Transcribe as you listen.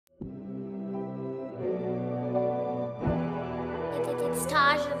It's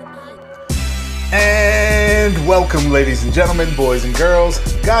Taj of the Beat. And welcome, ladies and gentlemen, boys and girls,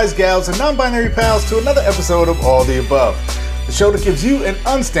 guys, gals, and non-binary pals, to another episode of All the Above, the show that gives you an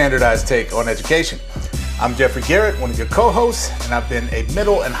unstandardized take on education. I'm Jeffrey Garrett, one of your co-hosts, and I've been a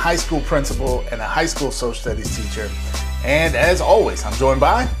middle and high school principal and a high school social studies teacher. And as always, I'm joined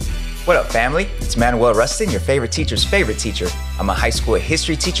by... What up, family? It's Manuel, your favorite teacher's favorite teacher. I'm a high school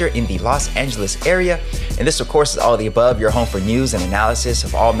history teacher in the Los Angeles area, and this, of course, is All the Above, your home for news and analysis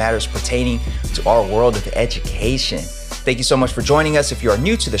of all matters pertaining to our world of education. Thank you so much for joining us. If you are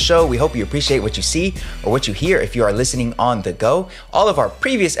new to the show, we hope you appreciate what you see or what you hear if you are listening on the go. All of our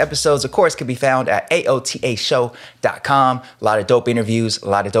previous episodes, of course, can be found at aotashow.com. A lot of dope interviews, a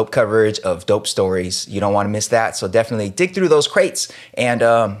lot of dope coverage of dope stories. You don't want to miss that. So definitely dig through those crates and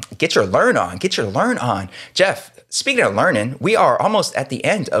get your learn on. Get your learn on. Jeff, speaking of learning, we are almost at the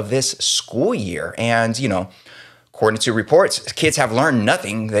end of this school year. And, according to reports, kids have learned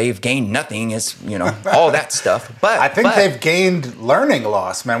nothing. They've gained nothing. It's, all that stuff. But I think they've gained learning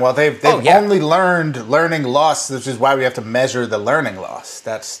loss, man. Well, they've only learned learning loss, which is why we have to measure the learning loss.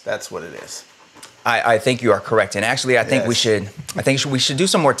 That's what it is. I think you are correct. And actually, I think we should do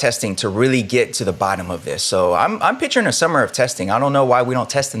some more testing to really get to the bottom of this. So I'm picturing a summer of testing. I don't know why we don't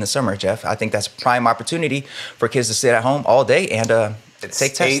test in the summer, Jeff. I think that's a prime opportunity for kids to sit at home all day and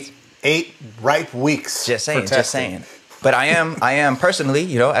take tests. 8 ripe weeks. Just saying. But I am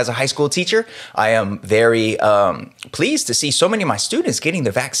personally, as a high school teacher, I am very pleased to see so many of my students getting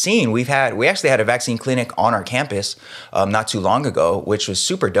the vaccine. We actually had a vaccine clinic on our campus not too long ago, which was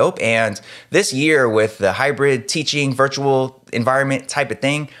super dope. And this year with the hybrid teaching, virtual environment type of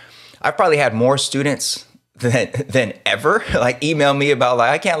thing, I've probably had more students than ever email me about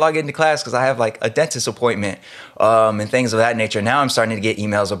I can't log into class because I have a dentist appointment and things of that nature. Now I'm starting to get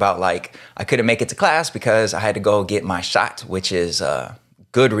emails about I couldn't make it to class because I had to go get my shot, which is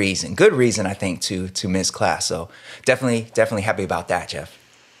good reason I think to miss class. So definitely happy about that, Jeff.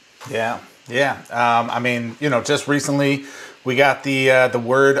 Yeah. Just recently we got the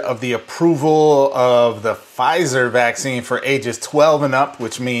word of the approval of the Pfizer vaccine for ages 12 and up,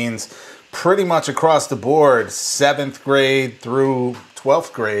 which means pretty much across the board, 7th grade through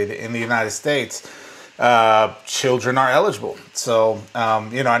 12th grade in the United States, children are eligible. So, I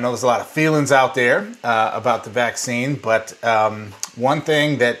know there's a lot of feelings out there about the vaccine, but one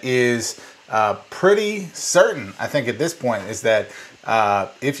thing that is pretty certain, I think at this point, is that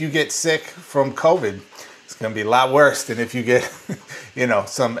if you get sick from COVID, it's going to be a lot worse than if you get,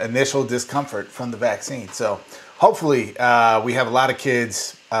 some initial discomfort from the vaccine. So hopefully we have a lot of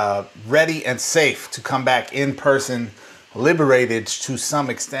kids ready and safe to come back in person, liberated to some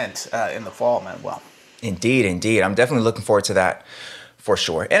extent in the fall, Manuel. Indeed. I'm definitely looking forward to that for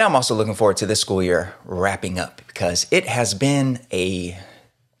sure. And I'm also looking forward to this school year wrapping up because it has been a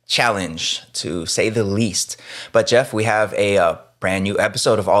challenge to say the least. But Jeff, we have a brand new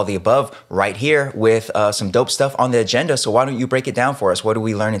episode of All the Above right here with some dope stuff on the agenda. So why don't you break it down for us? What are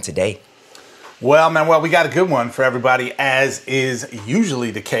we learning today? Well, Manuel, we got a good one for everybody, as is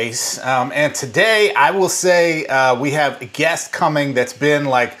usually the case. And today, I will say we have a guest coming that's been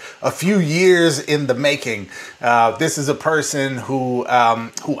a few years in the making. This is a person who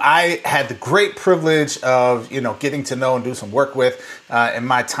I had the great privilege of, getting to know and do some work with in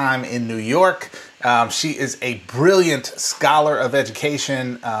my time in New York. She is a brilliant scholar of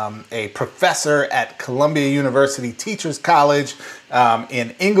education, a professor at Columbia University Teachers College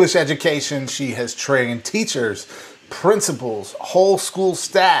in English education. She has trained teachers, principals, whole school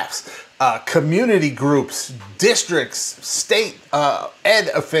staffs, community groups, districts, state ed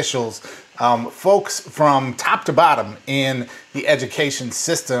officials, folks from top to bottom in the education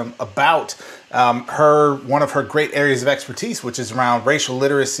system about one of her great areas of expertise, which is around racial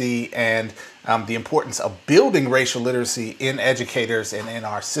literacy and the importance of building racial literacy in educators and in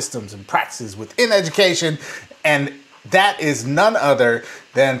our systems and practices within education. And that is none other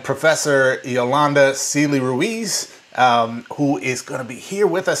than Professor Yolanda Sealey-Ruiz, who is going to be here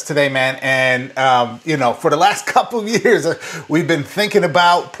with us today, man. And, for the last couple of years, we've been thinking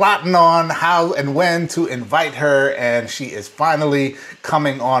about plotting on how and when to invite her. And she is finally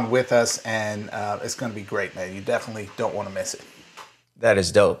coming on with us. And it's going to be great, man. You definitely don't want to miss it. That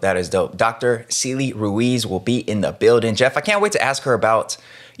is dope. Dr. Sealey-Ruiz will be in the building. Jeff, I can't wait to ask her about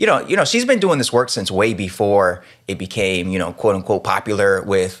she's been doing this work since way before it became, quote unquote popular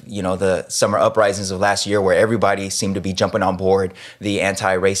with, the summer uprisings of last year where everybody seemed to be jumping on board the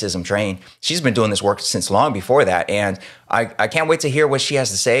anti-racism train. She's been doing this work since long before that. And I can't wait to hear what she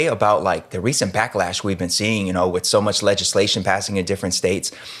has to say about like the recent backlash we've been seeing, with so much legislation passing in different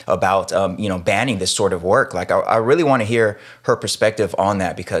states about, banning this sort of work. Like I really want to hear her perspective on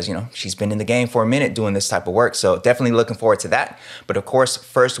that because, she's been in the game for a minute doing this type of work. So definitely looking forward to that. But of course,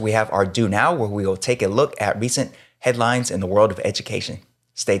 first we have our Do Now, where we will take a look at recent headlines in the world of education.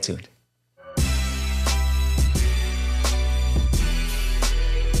 Stay tuned.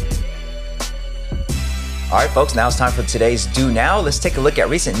 All right, folks, now it's time for today's Do Now. Let's take a look at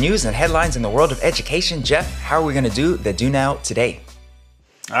recent news and headlines in the world of education. Jeff, how are we going to do the Do Now today?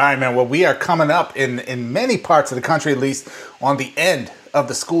 All right, man. Well, we are coming up in many parts of the country, at least on the end of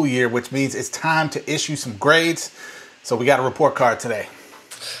the school year, which means it's time to issue some grades. So we got a report card today.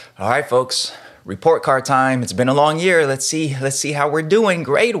 All right, folks. Report card time. It's been a long year. Let's see how we're doing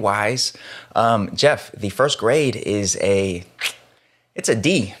grade wise. Jeff, the first grade is it's a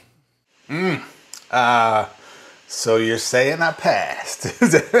D. So you're saying I passed?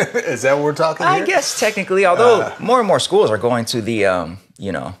 Is that what we're talking here? I guess technically, although more and more schools are going to the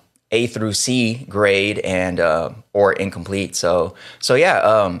A through C grade and or incomplete. So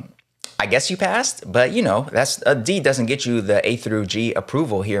yeah. I guess you passed, but that's a D doesn't get you the A through G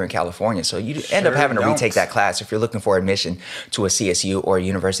approval here in California. So you end up having to retake that class if you're looking for admission to a CSU or a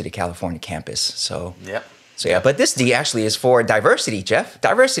University of California campus. So yeah, but this D actually is for diversity, Jeff.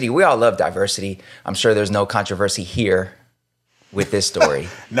 Diversity, we all love diversity. I'm sure there's no controversy here with this story.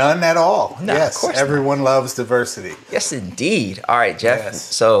 None at all. No, yes, of course everyone loves diversity. Yes, indeed. All right, Jeff. Yes.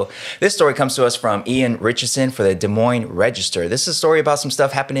 So this story comes to us from Ian Richardson for the Des Moines Register. This is a story about some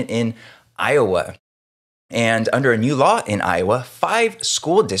stuff happening in Iowa. And under a new law in Iowa, 5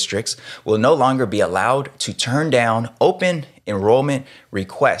 school districts will no longer be allowed to turn down open enrollment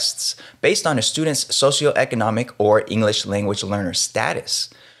requests based on a student's socioeconomic or English language learner status.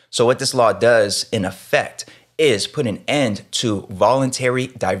 So what this law does, in effect, is put an end to voluntary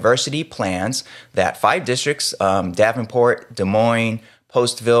diversity plans that 5 districts, Davenport, Des Moines,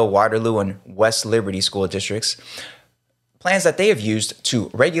 Postville, Waterloo, and West Liberty school districts, plans that they have used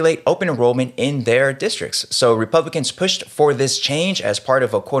to regulate open enrollment in their districts. So Republicans pushed for this change as part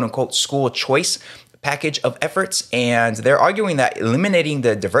of a quote-unquote school choice package of efforts, and they're arguing that eliminating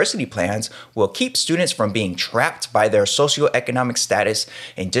the diversity plans will keep students from being trapped by their socioeconomic status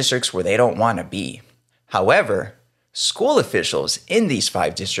in districts where they don't want to be. However, school officials in these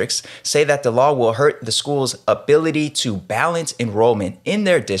 5 districts say that the law will hurt the school's ability to balance enrollment in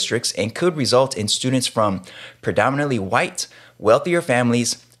their districts and could result in students from predominantly white, wealthier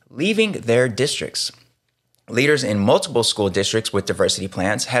families leaving their districts. Leaders in multiple school districts with diversity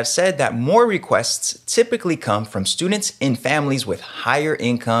plans have said that more requests typically come from students in families with higher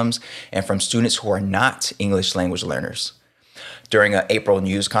incomes and from students who are not English language learners. During an April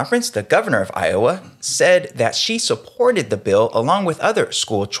news conference, the governor of Iowa said that she supported the bill along with other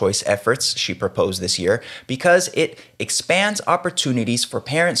school choice efforts she proposed this year because it expands opportunities for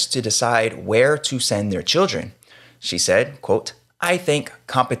parents to decide where to send their children. She said, quote, "I think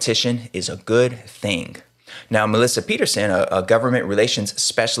competition is a good thing." Now, Melissa Peterson, a government relations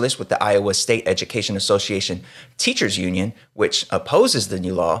specialist with the Iowa State Education Association Teachers Union, which opposes the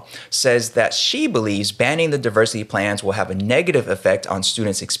new law, says that she believes banning the diversity plans will have a negative effect on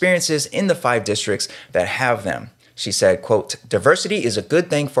students' experiences in the 5 districts that have them. She said, quote, "Diversity is a good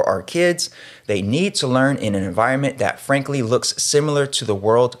thing for our kids. They need to learn in an environment that frankly looks similar to the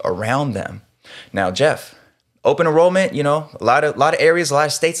world around them." Now, Jeff, open enrollment, a lot of areas, a lot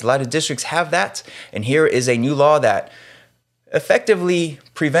of states, a lot of districts have that. And here is a new law that effectively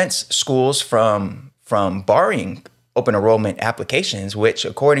prevents schools from barring open enrollment applications, which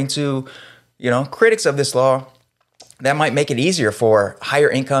according to, critics of this law, that might make it easier for higher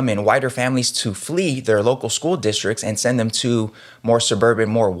income and whiter families to flee their local school districts and send them to more suburban,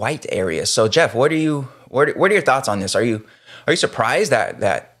 more white areas. So Jeff, what are your thoughts on this? Are you surprised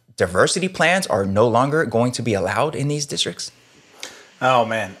that diversity plans are no longer going to be allowed in these districts? Oh,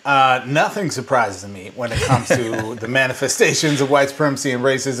 man. Nothing surprises me when it comes to the manifestations of white supremacy and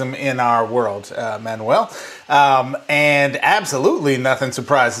racism in our world, Manuel. And absolutely nothing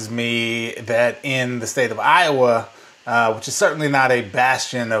surprises me that in the state of Iowa, which is certainly not a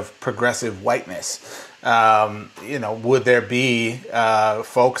bastion of progressive whiteness, would there be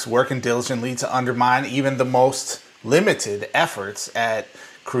folks working diligently to undermine even the most limited efforts at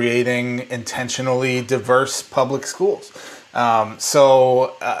creating intentionally diverse public schools.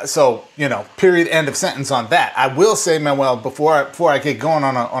 So period, end of sentence on that. I will say, Manuel, before I get going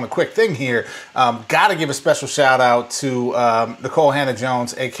on a quick thing here, got to give a special shout out to Nicole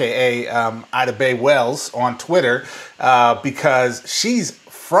Hannah-Jones, aka Ida Bay Wells, on Twitter, because she's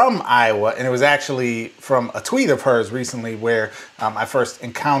from Iowa, and it was actually from a tweet of hers recently where I first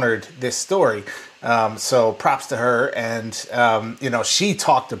encountered this story. So props to her, and she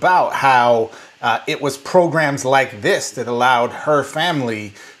talked about how it was programs like this that allowed her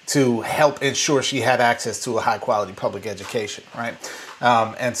family to help ensure she had access to a high quality public education, right?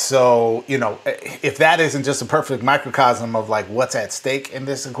 And so, if that isn't just a perfect microcosm of like what's at stake in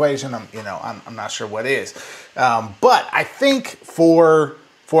this equation, I'm not sure what is. But I think for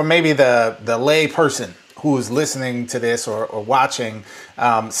maybe the lay person who's listening to this or watching,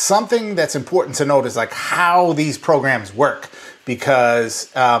 something that's important to note is like how these programs work, because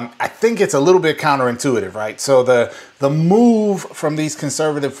I think it's a little bit counterintuitive, right? So the move from these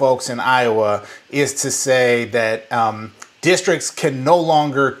conservative folks in Iowa is to say that districts can no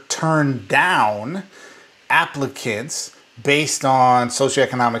longer turn down applicants based on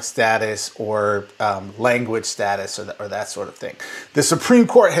socioeconomic status or language status or that sort of thing. The Supreme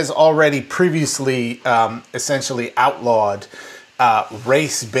Court has already previously essentially outlawed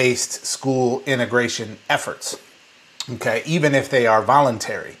race-based school integration efforts, okay, even if they are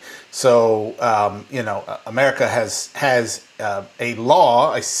voluntary. So, America has a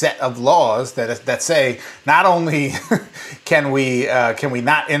law, a set of laws that say not only can we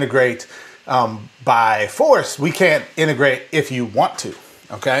not integrate by force, we can't integrate if you want to,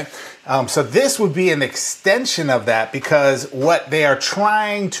 okay? So this would be an extension of that, because what they are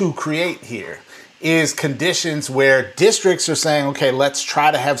trying to create here is conditions where districts are saying, okay, let's try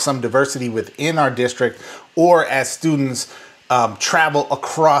to have some diversity within our district, or as students travel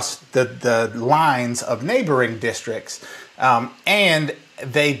across the lines of neighboring districts, and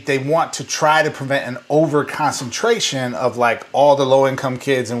they want to try to prevent an over concentration of like all the low income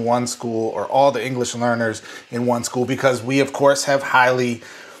kids in one school or all the English learners in one school, because we of course have highly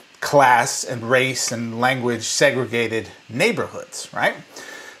class and race and language segregated neighborhoods, right?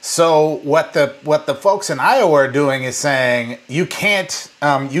 So what the folks in Iowa are doing is saying you can't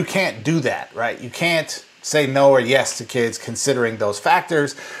do that, right? You can't say no or yes to kids considering those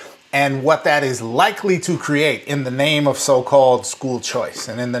factors. And what that is likely to create in the name of so-called school choice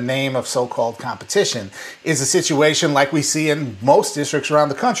and in the name of so-called competition is a situation like we see in most districts around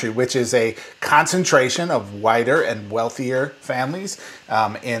the country, which is a concentration of whiter and wealthier families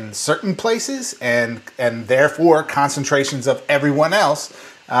in certain places, and therefore concentrations of everyone else,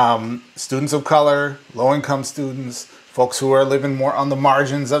 students of color, low-income students, folks who are living more on the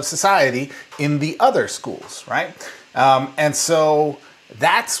margins of society in the other schools, right? And so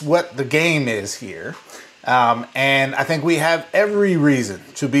that's what the game is here. And I think we have every reason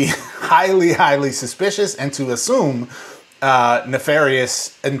to be highly, highly suspicious and to assume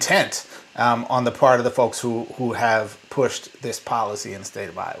nefarious intent on the part of the folks who have pushed this policy in the state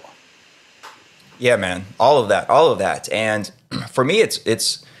of Iowa. Yeah, man, all of that. And for me,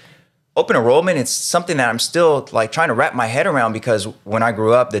 it's open enrollment. It's something that I'm still like trying to wrap my head around, because when I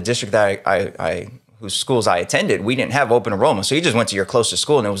grew up, the district that whose schools I attended, we didn't have open enrollment. So you just went to your closest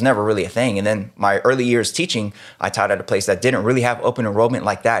school and it was never really a thing. And then my early years teaching, I taught at a place that didn't really have open enrollment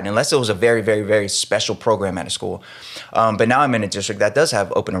like that, unless it was a very, very, very special program at a school. But now I'm in a district that does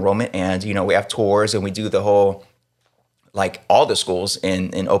have open enrollment, and, we have tours and we do the whole, like all the schools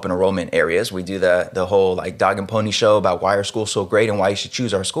in open enrollment areas, we do the whole like dog and pony show about why our school's so great and why you should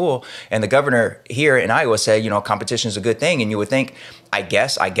choose our school. And the governor here in Iowa said, competition is a good thing. And you would think, I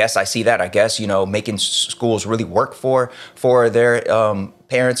guess I see that. I guess, making schools really work for their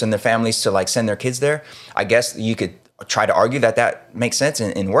parents and their families to like send their kids there. I guess you could try to argue that makes sense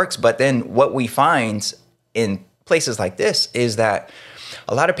and works. But then what we find in places like this is that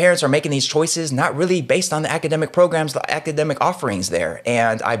a lot of parents are making these choices not really based on the academic programs, the academic offerings there.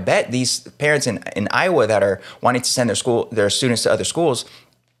 And I bet these parents in Iowa that are wanting to send their students to other schools,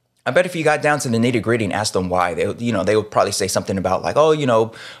 I bet if you got down to the nitty gritty and asked them why, they would probably say something about like,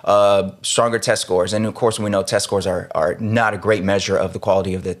 stronger test scores. And of course, we know test scores are not a great measure of the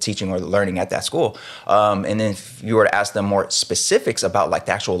quality of the teaching or the learning at that school. And then if you were to ask them more specifics about like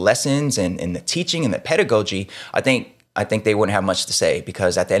the actual lessons and the teaching and the pedagogy, I think they wouldn't have much to say,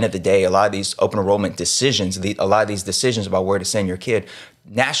 because at the end of the day, a lot of these open enrollment decisions, a lot of these decisions about where to send your kid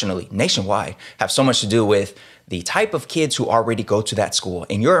nationwide, have so much to do with the type of kids who already go to that school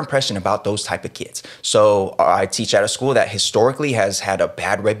and your impression about those type of kids. So I teach at a school that historically has had a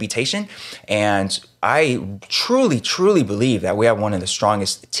bad reputation, and I truly, truly believe that we have one of the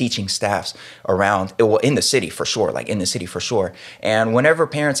strongest teaching staffs around, well, in the city for sure, like in the city for sure. And whenever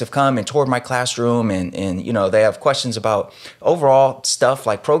parents have come and toured my classroom and you know, they have questions about overall stuff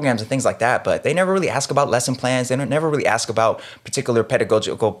like programs and things like that, but they never really ask about lesson plans. They don't never really ask about particular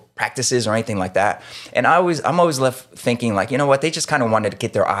pedagogical practices or anything like that. And I'm always left thinking like, you know what, they just kind of wanted to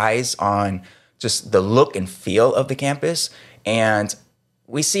get their eyes on just the look and feel of the campus. And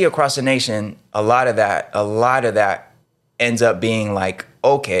we see across the nation, a lot of that ends up being like,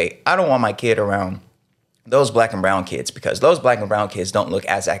 okay, I don't want my kid around those black and brown kids because those black and brown kids don't look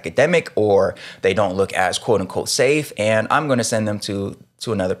as academic or they don't look as quote unquote safe. And I'm going to send them to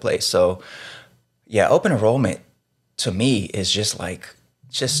another place. So yeah, open enrollment to me is just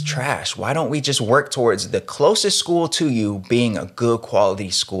trash. Why don't we just work towards the closest school to you being a good quality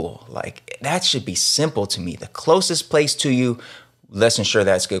school? Like that should be simple to me. The closest place to you, let's ensure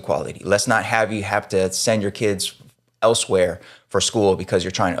that's good quality. Let's not have you have to send your kids elsewhere for school because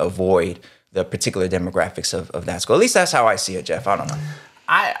you're trying to avoid the particular demographics of that school. At least that's how I see it, Jeff. I don't know.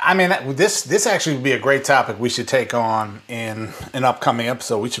 I mean, this actually would be a great topic we should take on in an upcoming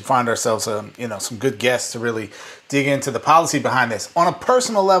episode. We should find ourselves, some good guests to really dig into the policy behind this. On a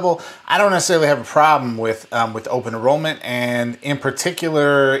personal level, I don't necessarily have a problem with open enrollment, and in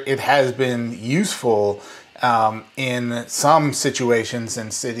particular, it has been useful in some situations in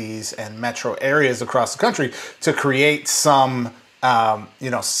cities and metro areas across the country to create some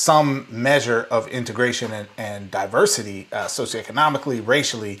measure of integration and diversity socioeconomically,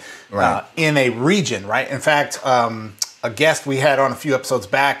 racially, right, in a region, right? In fact, a guest we had on a few episodes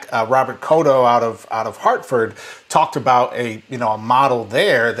back, Robert Cotto out of Hartford, talked about a model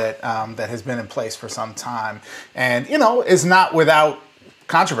there that has been in place for some time, and is not without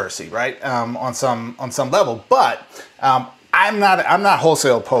controversy, right? On some level, but I'm not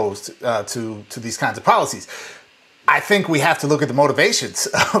wholesale opposed to these kinds of policies. I think we have to look at the motivations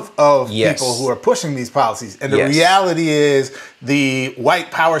of yes, people who are pushing these policies. And the yes, reality is the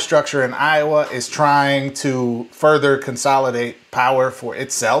white power structure in Iowa is trying to further consolidate power for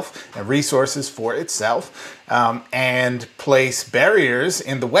itself and resources for itself, and place barriers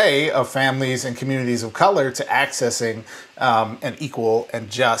in the way of families and communities of color to accessing an equal and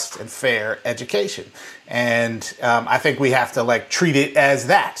just and fair education. And I think we have to treat it as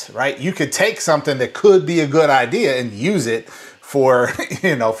that, right? You could take something that could be a good idea and use it for,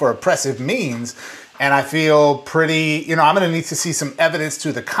 for oppressive means. And I feel pretty, I'm going to need to see some evidence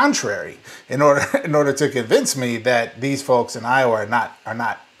to the contrary in order to convince me that these folks in Iowa are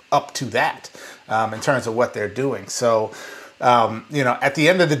not up to that in terms of what they're doing. So, at the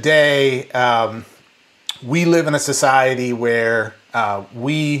end of the day, we live in a society where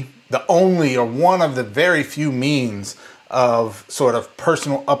the only or one of the very few means of sort of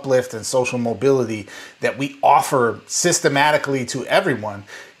personal uplift and social mobility that we offer systematically to everyone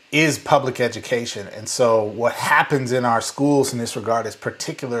is public education. And so what happens in our schools in this regard is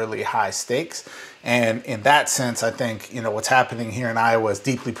particularly high stakes. And in that sense, I think, what's happening here in Iowa is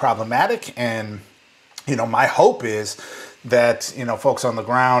deeply problematic. And, my hope is that, folks on the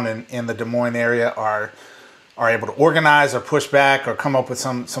ground in the Des Moines area are able to organize or push back or come up with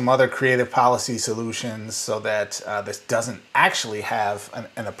some other creative policy solutions so that this doesn't actually have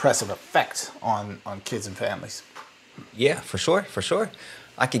an oppressive effect on kids and families. Yeah, for sure.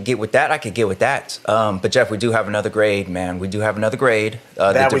 I could get with that. But Jeff, we do have another grade, man. We do have another grade.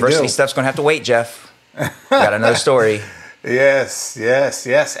 The diversity stuff's going to have to wait, Jeff. We got another story. Yes.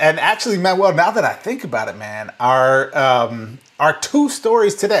 And actually, Manuel, now that I think about it, man, our two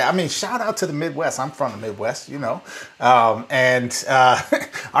stories today, I mean, shout out to the Midwest. I'm from the Midwest, and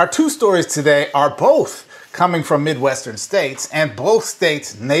our two stories today are both coming from Midwestern states and both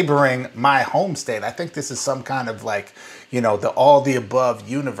states neighboring my home state. I think this is some kind of the all the above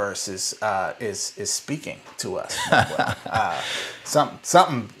universe is speaking to us.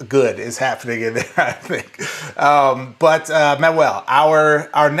 Something good is happening in there, I think. But Manuel,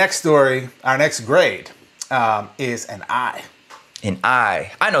 our next story, our next grade is an I. An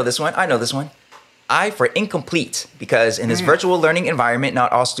I. I know this one. I for incomplete, because in this virtual learning environment,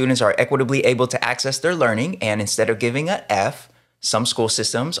 not all students are equitably able to access their learning. And instead of giving an F, some school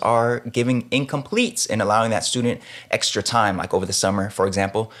systems are giving incompletes and allowing that student extra time, like over the summer, for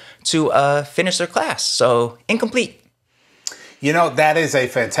example, to finish their class. So incomplete. You know, that is a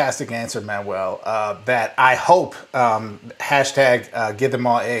fantastic answer, Manuel, that I hope, hashtag give them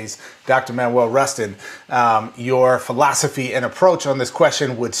all A's, Dr. Manuel Rustin, your philosophy and approach on this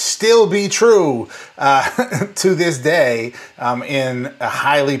question would still be true to this day in a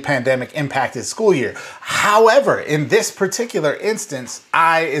highly pandemic impacted school year. However, in this particular instance,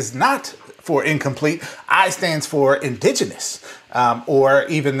 I is not for incomplete. I stands for Indigenous, or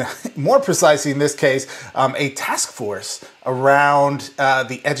even more precisely in this case, a task force around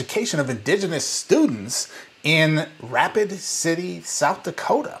the education of Indigenous students in Rapid City, South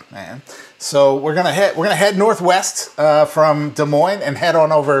Dakota, man. So we're gonna head northwest from Des Moines and head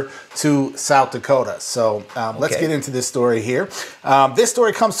on over to South Dakota. So let's get into this story here. This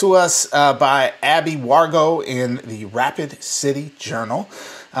story comes to us by Abby Wargo in the Rapid City Journal.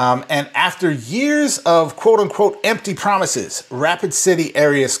 And after years of quote-unquote empty promises, Rapid City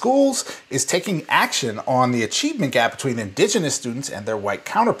area schools is taking action on the achievement gap between Indigenous students and their white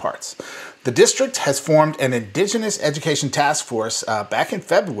counterparts. The district has formed an Indigenous Education Task Force back in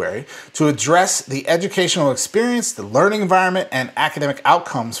February to address the educational experience, the learning environment, and academic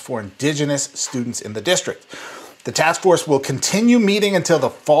outcomes for Indigenous students in the district. The task force will continue meeting until the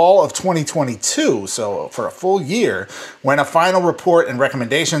fall of 2022, so for a full year, when a final report and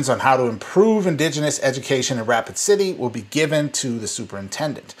recommendations on how to improve Indigenous education in Rapid City will be given to the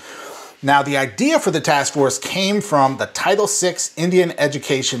superintendent. Now, the idea for the task force came from the Title VI Indian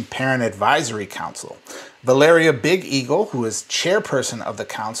Education Parent Advisory Council. Valeria Big Eagle, who is chairperson of the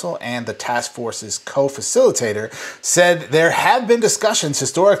council and the task force's co-facilitator, said there have been discussions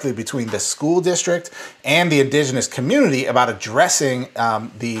historically between the school district and the Indigenous community about addressing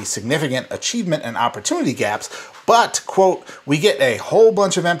the significant achievement and opportunity gaps, but, quote, we get a whole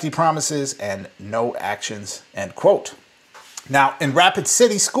bunch of empty promises and no actions, end quote. Now, in Rapid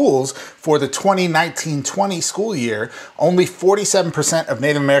City schools for the 2019-20 school year, only 47% of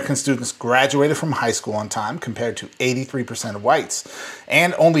Native American students graduated from high school on time compared to 83% of whites.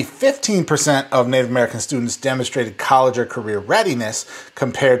 And only 15% of Native American students demonstrated college or career readiness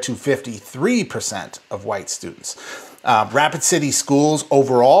compared to 53% of white students. Rapid City schools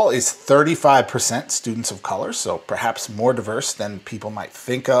overall is 35% students of color, so perhaps more diverse than people might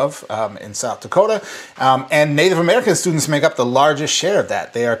think of in South Dakota. And Native American students make up the largest share of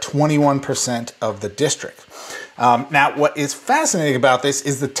that. They are 21% of the district. Now, what is fascinating about this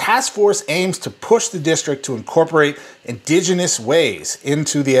is the task force aims to push the district to incorporate Indigenous ways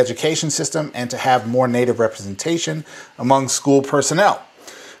into the education system and to have more Native representation among school personnel.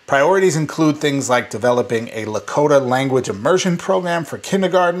 Priorities include things like developing a Lakota language immersion program for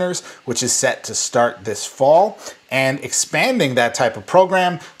kindergartners, which is set to start this fall, and expanding that type of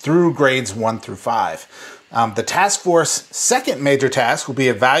program through grades 1 through 5. The task force's second major task will be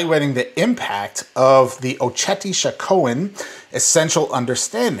evaluating the impact of the Oceti-Sakowin Essential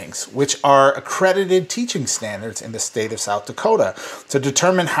Understandings, which are accredited teaching standards in the state of South Dakota, to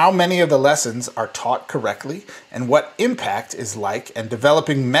determine how many of the lessons are taught correctly and what impact is like, and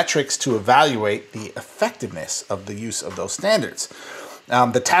developing metrics to evaluate the effectiveness of the use of those standards.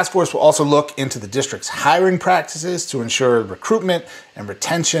 The task force will also look into the district's hiring practices to ensure recruitment and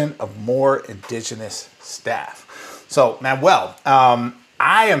retention of more Indigenous staff. So, Manuel,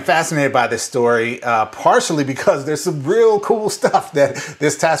 I am fascinated by this story, partially because there's some real cool stuff that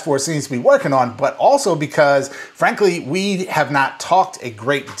this task force seems to be working on, but also because, frankly, we have not talked a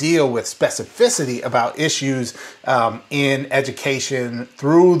great deal with specificity about issues in education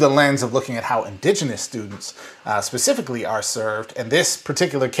through the lens of looking at how Indigenous students specifically are served. And this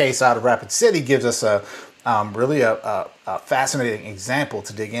particular case out of Rapid City gives us really a fascinating example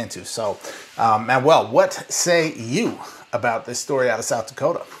to dig into. So, Manuel, what say you about this story out of South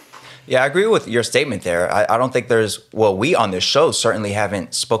Dakota? Yeah, I agree with your statement there. I don't think we on this show certainly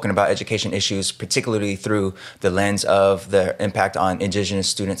haven't spoken about education issues, particularly through the lens of the impact on Indigenous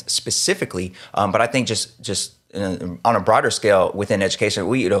students specifically. But I think just on a broader scale within education,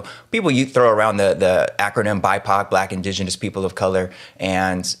 people throw around the acronym BIPOC, Black, Indigenous, People of Color,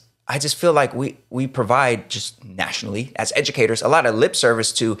 and I just feel like we provide just nationally as educators a lot of lip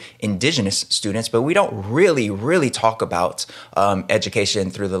service to Indigenous students, but we don't really talk about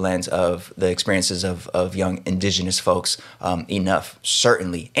education through the lens of the experiences of young Indigenous folks enough,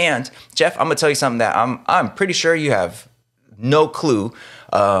 certainly. And Jeff, I'm gonna tell you something that I'm pretty sure you have no clue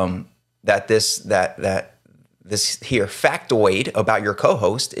that this here factoid about your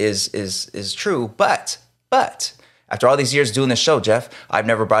co-host is true, but after all these years doing this show, Jeff, I've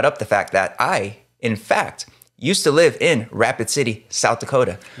never brought up the fact that I, in fact, used to live in Rapid City, South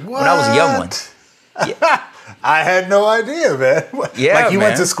Dakota when I was a young one. I had no idea, man. Yeah, like you man.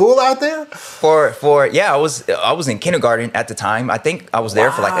 went to school out there? Yeah, I was in kindergarten at the time. I think I was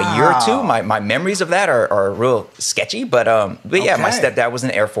there for like a year or two. My memories of that are real sketchy, but yeah, my stepdad was in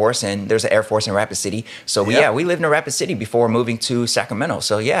the Air Force, and there's an Air Force in Rapid City. So we lived in Rapid City before moving to Sacramento.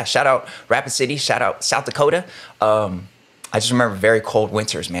 So yeah, shout out Rapid City, shout out South Dakota. I just remember very cold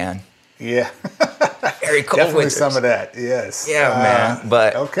winters, man. Yeah. Very cold Definitely winters. some of that, yes. Yeah,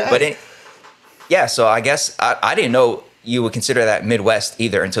 man. So I guess I didn't know you would consider that Midwest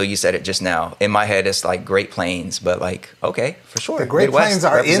either until you said it just now. In my head, it's like Great Plains, but like, okay, for sure. The Great Midwest, Plains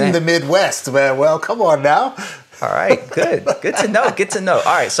are represent. in the Midwest, man. Well, come on now. All right, good. Good to know. Good to know. All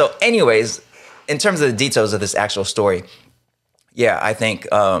right, so anyways, in terms of the details of this actual story, yeah, I think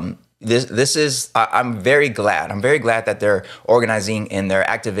this is, I'm very glad. I'm very glad that their organizing and their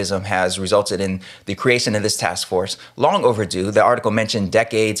activism has resulted in the creation of this task force. Long overdue. The article mentioned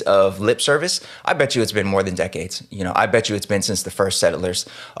decades of lip service. I bet you it's been more than decades. You know, I bet you it's been since the first settlers,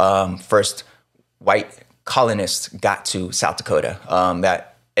 first white colonists got to South Dakota,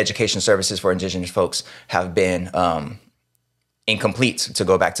 that education services for Indigenous folks have been incomplete, to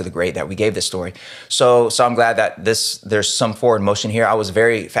go back to the grade that we gave this story. So I'm glad that there's some forward motion here. I was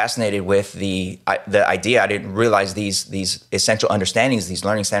very fascinated with the idea. I didn't realize these essential understandings, these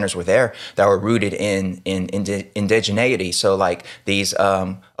learning standards were there that were rooted in indigeneity. So like these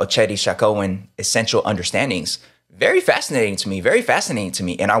Ochedi Shakawan essential understandings. Very fascinating to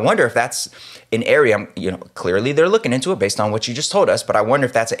me. And I wonder if that's an area, clearly they're looking into it based on what you just told us, but I wonder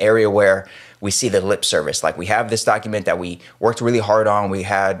if that's an area where we see the lip service. Like we have this document that we worked really hard on. We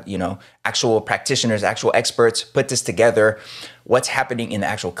had, actual practitioners, actual experts put this together. What's happening in the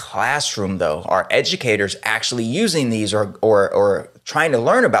actual classroom though? Are educators actually using these or trying to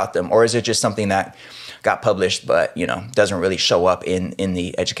learn about them? Or is it just something that got published, but doesn't really show up in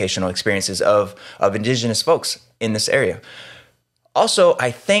the educational experiences of Indigenous folks in this area? Also,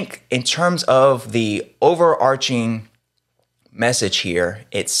 I think in terms of the overarching message here,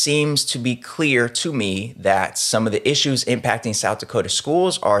 it seems to be clear to me that some of the issues impacting South Dakota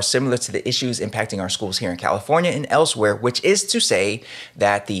schools are similar to the issues impacting our schools here in California and elsewhere, which is to say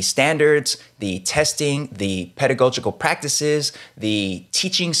that the standards, the testing, the pedagogical practices, the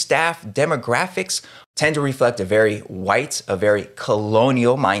teaching staff demographics tend to reflect a very white, a very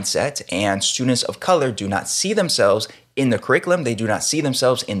colonial mindset, and students of color do not see themselves in the curriculum, they do not see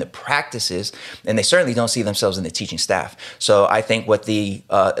themselves in the practices, and they certainly don't see themselves in the teaching staff. So I think what the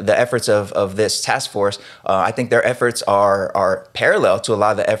efforts of this task force, I think their efforts are parallel to a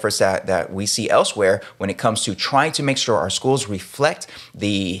lot of the efforts that we see elsewhere when it comes to trying to make sure our schools reflect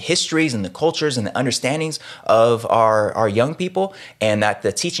the histories and the cultures and the understandings of our young people, and that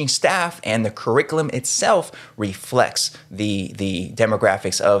the teaching staff and the curriculum itself reflects the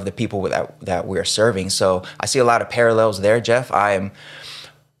demographics of the people that we're serving. So I see a lot of parallels there, Jeff. I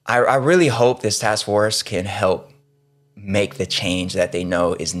really hope this task force can help make the change that they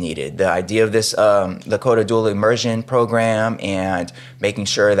know is needed. The idea of this Lakota dual immersion program and making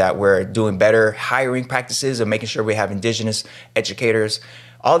sure that we're doing better hiring practices and making sure we have Indigenous educators.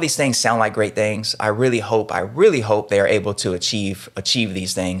 All these things sound like great things. I really hope they are able to achieve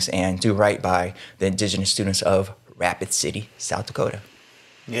these things and do right by the Indigenous students of Rapid City, South Dakota.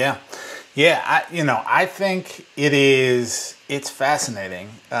 Yeah. I think it's fascinating,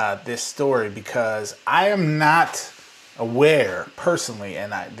 this story, because I am not aware personally,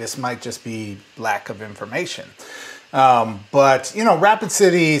 and this might just be lack of information. But Rapid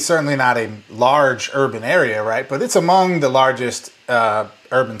City is certainly not a large urban area, right? But it's among the largest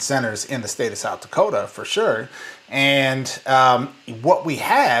urban centers in the state of South Dakota, for sure. And what we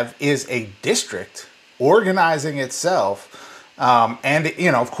have is a district organizing itself.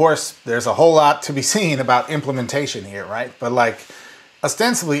 And of course, there's a whole lot to be seen about implementation here, right? But like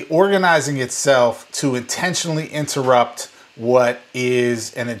ostensibly organizing itself to intentionally interrupt what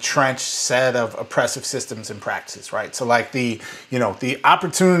is an entrenched set of oppressive systems and practices, right? So like the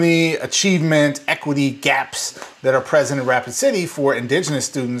opportunity, achievement, equity gaps that are present in Rapid City for Indigenous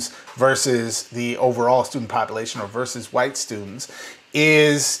students versus the overall student population or versus white students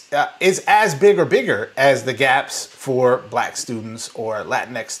is as big or bigger as the gaps for Black students or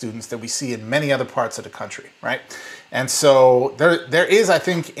Latinx students that we see in many other parts of the country, right? And so there is, I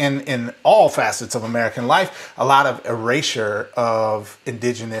think, in all facets of American life, a lot of erasure of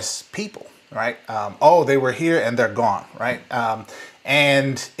Indigenous people, right? They were here and they're gone, right?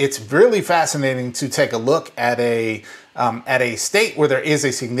 And it's really fascinating to take a look at a state where there is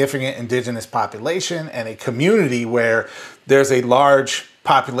a significant Indigenous population and a community where there's a large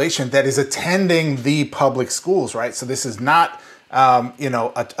population that is attending the public schools, right? So this is not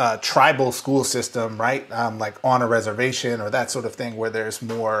a tribal school system, right? Like on a reservation or that sort of thing, where there's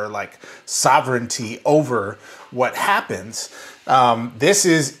more like sovereignty over what happens. This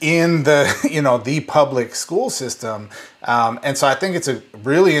is in the, the public school system. And so I think it's a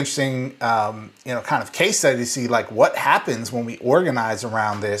really interesting, kind of case study to see like what happens when we organize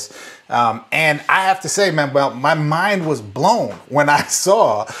around this. And I have to say, man, well, my mind was blown when I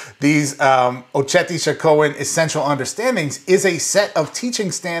saw these Oceti-Sakowin Essential Understandings is a set of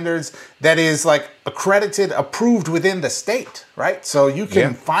teaching standards that is like accredited, approved within the state, right? So you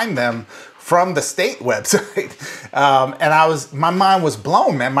can find them from the state website. And my mind was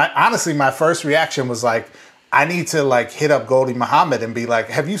blown, man. Honestly, my first reaction was like, I need to like hit up Goldie Muhammad and be like,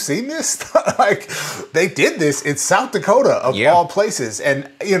 have you seen this? Like they did this in South Dakota of all places. And,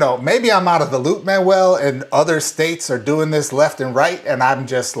 maybe I'm out of the loop, Manuel, and other states are doing this left and right. And I'm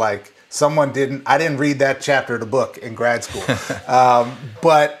just like, I didn't read that chapter of the book in grad school.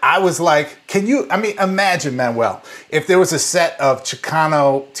 But I was like, imagine, Manuel, if there was a set of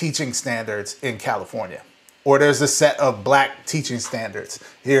Chicano teaching standards in California, or there's a set of Black teaching standards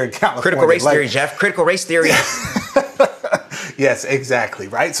here in California. Critical race theory, Jeff. Critical race theory. Yes, exactly.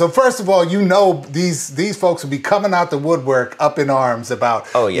 Right. So first of all, these folks would be coming out the woodwork up in arms about,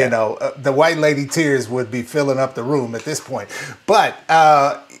 the white lady tears would be filling up the room at this point. But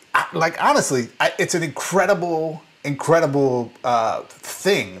honestly, it's an incredible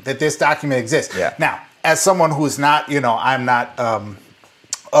thing that this document exists. Yeah. Now, as someone who's not, I'm not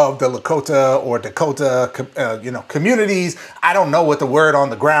of the Lakota or Dakota, communities. I don't know what the word on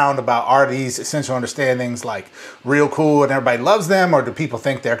the ground about are these essential understandings like real cool and everybody loves them, or do people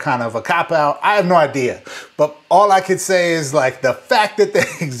think they're kind of a cop-out? I have no idea. But all I could say is like the fact that they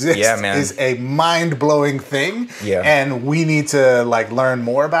exist is a mind-blowing thing. Yeah. And we need to like learn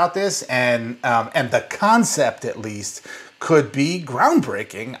more about this. And the concept, at least, could be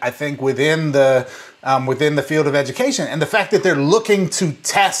groundbreaking, I think, within the field of education. And the fact that they're looking to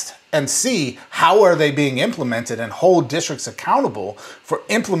test and see how are they being implemented and hold districts accountable for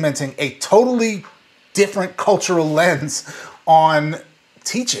implementing a totally different cultural lens on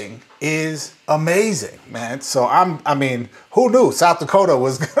teaching is amazing, man. So who knew South Dakota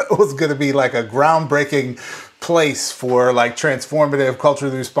was going to be like a groundbreaking place for like transformative,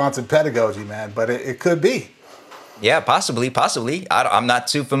 culturally responsive pedagogy, man. But it could be. Yeah, possibly. I'm not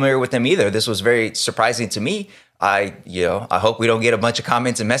too familiar with them either. This was very surprising to me. I hope we don't get a bunch of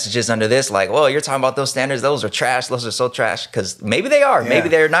comments and messages under this like, well, you're talking about those standards. Those are trash. Those are so trash. Because maybe they are. Yeah. Maybe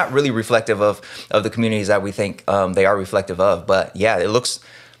they're not really reflective of the communities that we think they are reflective of. But yeah, it was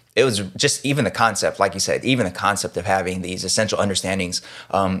just even the concept, like you said, even the concept of having these essential understandings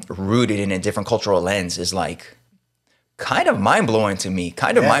rooted in a different cultural lens is like kind of mind-blowing to me,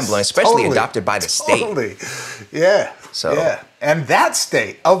 mind-blowing, especially adopted by the state. Totally. Yeah. So, yeah. And that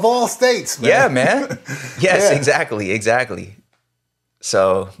state, of all states, man. Yeah, man. Yes, exactly.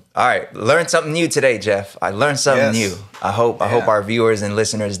 So, all right, learned something new today, Jeff. I learned something new. I hope our viewers and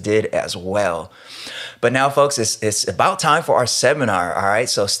listeners did as well. But now, folks, it's about time for our seminar, all right?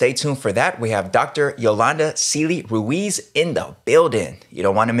 So stay tuned for that. We have Dr. Yolanda Sealey-Ruiz in the building. You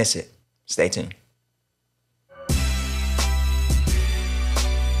don't want to miss it. Stay tuned.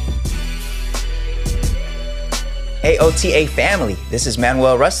 Hey, OTA family, this is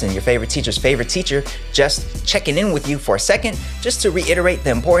Manuel Rustin, your favorite teacher's favorite teacher, just checking in with you for a second, just to reiterate the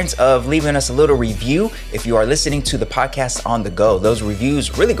importance of leaving us a little review if you are listening to the podcast on the go. Those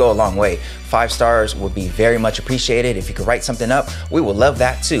reviews really go a long way. 5 stars would be very much appreciated. If you could write something up, we will love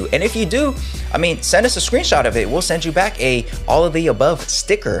that too. And if you do, send us a screenshot of it. We'll send you back a all of the above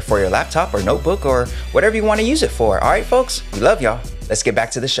sticker for your laptop or notebook or whatever you want to use it for. All right, folks, we love y'all. Let's get back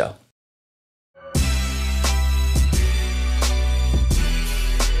to the show.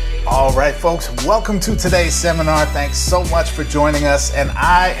 All right, folks, welcome to today's seminar. Thanks so much for joining us. And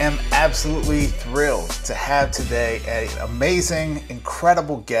I am absolutely thrilled to have today an amazing,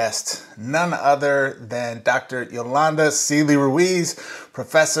 incredible guest, none other than Dr. Yolanda Sealey-Ruiz,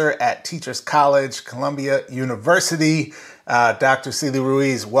 professor at Teachers College, Columbia University. Dr.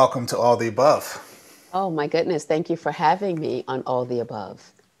 Sealey-Ruiz, welcome to All the Above. Oh, my goodness. Thank you for having me on All the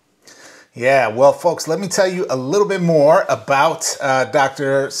Above. Yeah, well, folks, let me tell you a little bit more about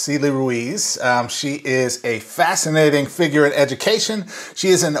Dr. Sealey-Ruiz. She is a fascinating figure in education. She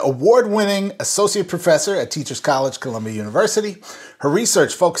is an award-winning associate professor at Teachers College, Columbia University. Her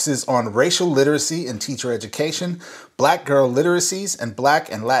research focuses on racial literacy in teacher education, Black girl literacies, and Black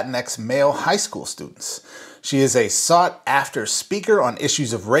and Latinx male high school students. She is a sought-after speaker on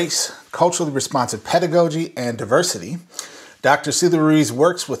issues of race, culturally responsive pedagogy, and diversity. Dr. Sealey-Ruiz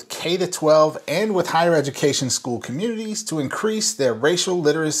works with K-12 and with higher education school communities to increase their racial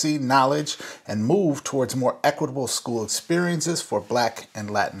literacy knowledge and move towards more equitable school experiences for Black and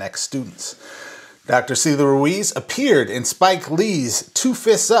Latinx students. Dr. Sealey-Ruiz appeared in Spike Lee's Two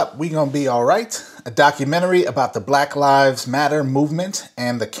Fists Up, We Gonna Be Alright, a documentary about the Black Lives Matter movement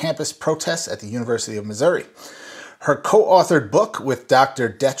and the campus protests at the University of Missouri. Her co-authored book with Dr.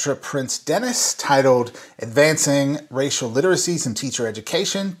 Detra Prince-Dennis, titled Advancing Racial Literacies in Teacher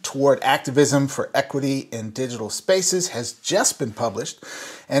Education Toward Activism for Equity in Digital Spaces, has just been published.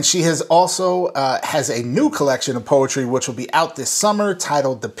 And she has also has a new collection of poetry which will be out this summer,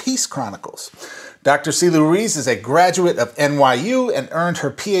 titled The Peace Chronicles. Dr. Sealey-Ruiz is a graduate of NYU and earned her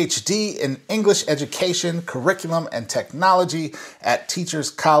PhD in English Education, Curriculum, and Technology at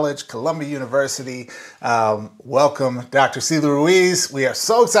Teachers College, Columbia University. Welcome, Dr. Sealey-Ruiz. We are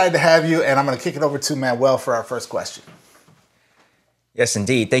so excited to have you, and I'm going to kick it over to Manuel for our first question. Yes,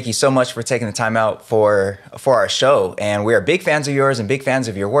 indeed. Thank you so much for taking the time out for our show. And we are big fans of yours and big fans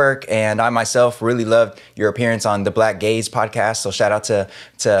of your work. And I myself really loved your appearance on the Black Gaze podcast. So shout out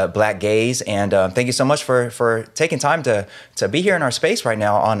to Black Gaze. And thank you so much for taking time to be here in our space right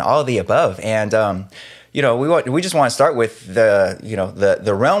now on all of the above. And we just want to start with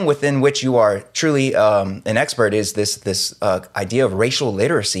the realm within which you are truly an expert is this idea of racial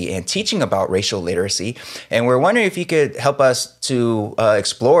literacy and teaching about racial literacy. And we're wondering if you could help us to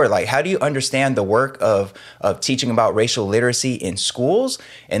explore, like, how do you understand the work of teaching about racial literacy in schools,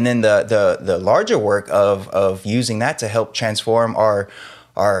 and then the larger work of using that to help transform our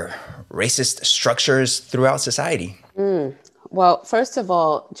racist structures throughout society? Well, first of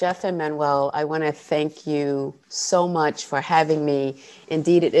all, Jeff and Manuel, I want to thank you so much for having me.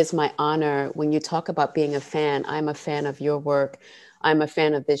 Indeed, it is my honor. When you talk about being a fan, I'm a fan of your work. I'm a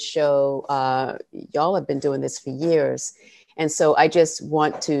fan of this show. Y'all have been doing this for years. And so I just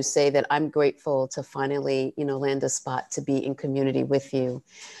want to say that I'm grateful to finally, land a spot to be in community with you.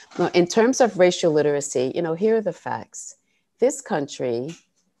 Now, in terms of racial literacy, here are the facts. This country,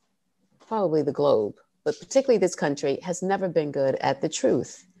 probably the globe, but particularly this country, has never been good at the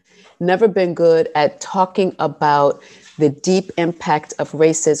truth, never been good at talking about the deep impact of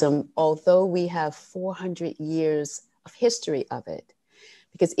racism, although we have 400 years of history of it.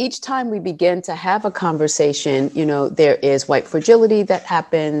 Because each time we begin to have a conversation, there is white fragility that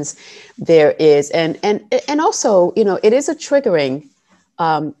happens. There is, and also, it is a triggering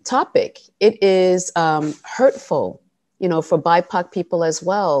topic. It is hurtful, for BIPOC people as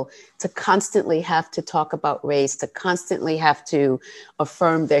well, to constantly have to talk about race, to constantly have to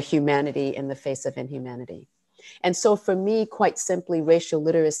affirm their humanity in the face of inhumanity. And so for me, quite simply, racial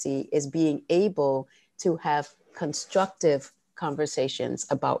literacy is being able to have constructive conversations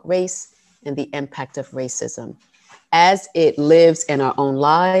about race and the impact of racism as it lives in our own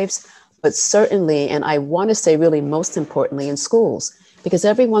lives, but certainly, and I want to say really most importantly, in schools, because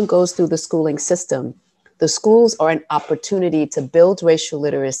everyone goes through the schooling system. The schools are an opportunity to build racial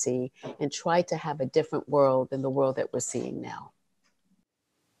literacy and try to have a different world than the world that we're seeing now.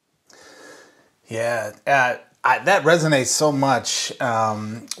 Yeah, that resonates so much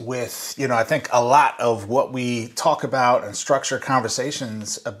with, I think a lot of what we talk about and structure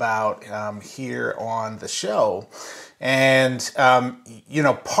conversations about here on the show. And,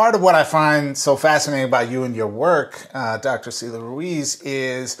 part of what I find so fascinating about you and your work, Dr. Sealey-Ruiz,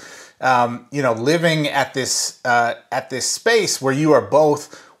 is living at this space where you are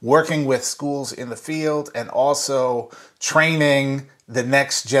both working with schools in the field and also training the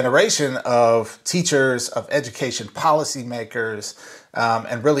next generation of teachers, of education policymakers,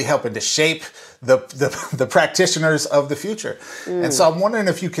 and really helping to shape the practitioners of the future. And so I'm wondering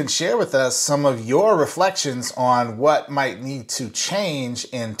if you can share with us some of your reflections on what might need to change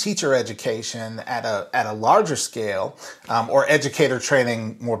in teacher education at a larger scale, or educator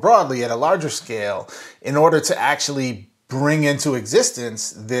training more broadly at a larger scale, in order to actually bring into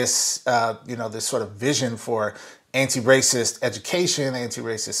existence this, this sort of vision for anti-racist education,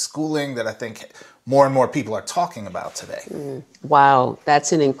 anti-racist schooling that I think more and more people are talking about today. Wow,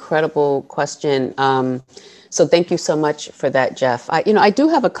 that's an incredible question. So thank you so much for that, Jeff. I do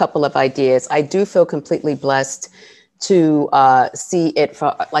have a couple of ideas. I do feel completely blessed to see it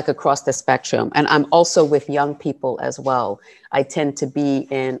across the spectrum. And I'm also with young people as well. I tend to be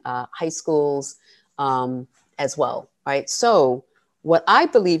in high schools as well, right? So what I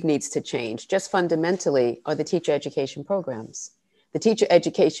believe needs to change, just fundamentally, are the teacher education programs. The teacher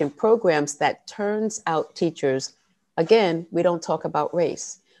education programs that turns out teachers. Again, we don't talk about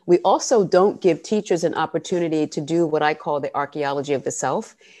race. We also don't give teachers an opportunity to do what I call the archaeology of the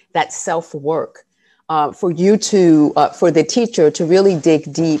self, that self-work. for you to, for the teacher to really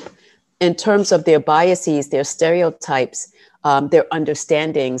dig deep in terms of their biases, their stereotypes, their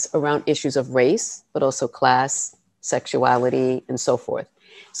understandings around issues of race, but also class, sexuality, and so forth.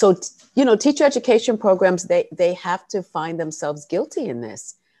 So, you know, teacher education programs, they have to find themselves guilty in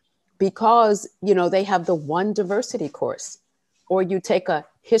this because, you know, they have the one diversity course, or you take a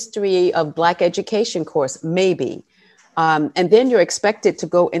history of Black education course, maybe. And then you're expected to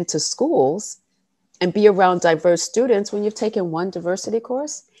go into schools and be around diverse students when you've taken one diversity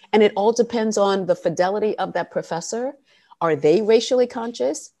course. And it all depends on the fidelity of that professor. Are they racially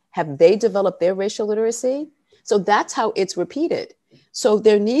conscious? Have they developed their racial literacy? So that's how it's repeated. So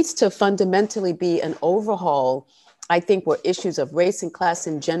there needs to fundamentally be an overhaul, I think, where issues of race and class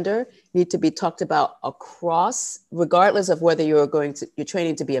and gender need to be talked about across, regardless of whether you're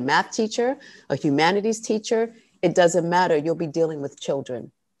training to be a math teacher, a humanities teacher, it doesn't matter, you'll be dealing with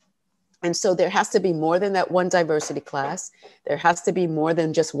children. And so there has to be more than that one diversity class. There has to be more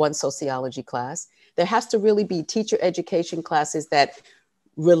than just one sociology class. There has to really be teacher education classes that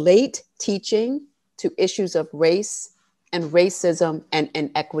relate teaching to issues of race and racism and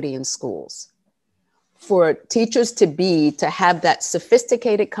inequity in schools. For teachers to have that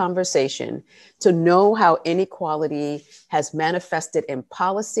sophisticated conversation, to know how inequality has manifested in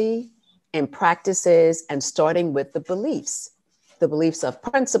policy, in practices, and starting with the beliefs of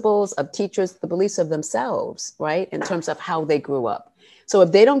principals, of teachers, the beliefs of themselves, right? In terms of how they grew up. So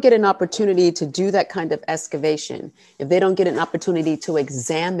if they don't get an opportunity to do that kind of excavation, if they don't get an opportunity to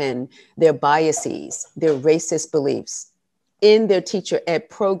examine their biases, their racist beliefs in their teacher ed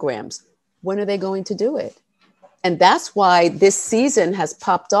programs, when are they going to do it? And that's why this season has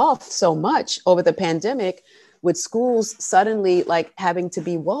popped off so much over the pandemic, with schools suddenly like having to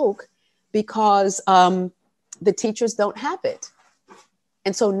be woke because the teachers don't have it.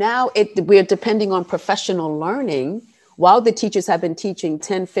 And so now we're depending on professional learning while the teachers have been teaching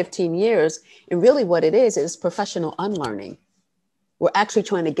 10, 15 years. And really what it is professional unlearning. We're actually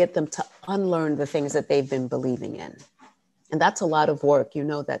trying to get them to unlearn the things that they've been believing in. And that's a lot of work. You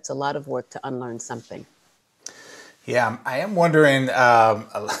know, that's a lot of work to unlearn something. Yeah, I am wondering,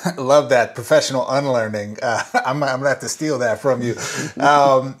 I love that professional unlearning. I'm gonna have to steal that from you.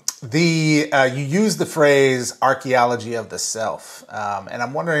 You use the phrase archaeology of the self. And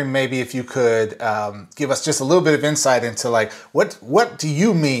I'm wondering maybe if you could give us just a little bit of insight into like, what do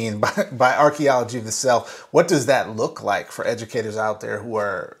you mean by archaeology of the self? What does that look like for educators out there who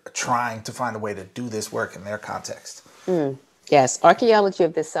are trying to find a way to do this work in their context? Yes, archaeology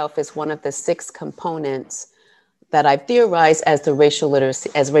of the self is one of the 6 components that I've theorized as racial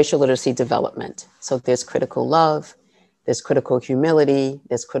literacy development. So there's critical love, there's critical humility,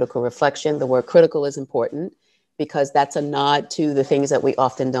 there's critical reflection. The word critical is important because that's a nod to the things that we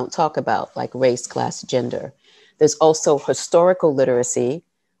often don't talk about, like race, class, gender. There's also historical literacy,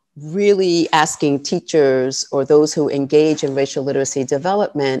 really asking teachers or those who engage in racial literacy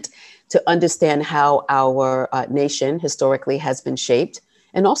development to understand how our nation historically has been shaped,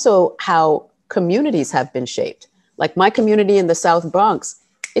 and also how communities have been shaped. Like my community in the South Bronx,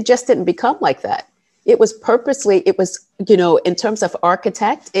 it just didn't become like that. It was purposely, you know, in terms of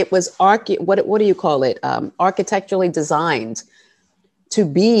architect, it was what do you call it? Architecturally designed to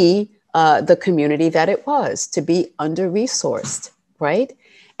be the community that it was, to be under-resourced, right?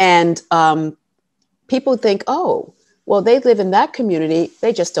 And people think, oh, well, they live in that community.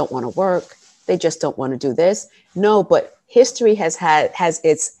 They just don't want to work. They just don't want to do this. No, but history has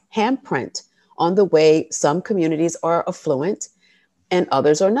its handprint on the way some communities are affluent and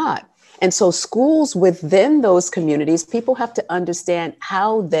others are not. And so schools within those communities, people have to understand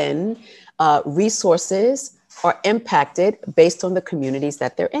how then resources are impacted based on the communities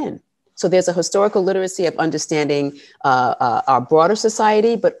that they're in. So there's a historical literacy of understanding our broader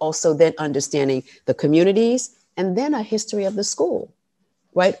society, but also then understanding the communities, and then a history of the school,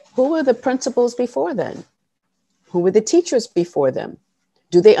 right? Who were the principals before then? Who were the teachers before them?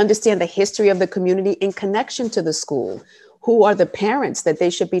 Do they understand the history of the community in connection to the school? Who are the parents that they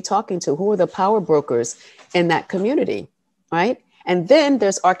should be talking to? Who are the power brokers in that community, right? And then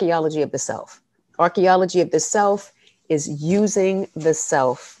there's archaeology of the self. Archaeology of the self is using the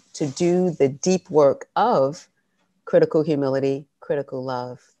self to do the deep work of critical humility, critical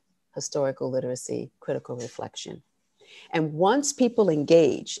love, historical literacy, critical reflection. And once people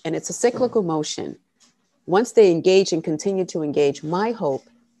engage, and it's a cyclical motion, once they engage and continue to engage, my hope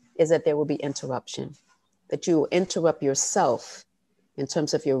is that there will be interruption, that you will interrupt yourself in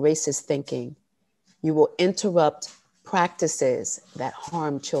terms of your racist thinking. You will interrupt practices that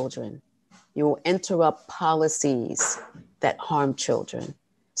harm children. You will interrupt policies that harm children.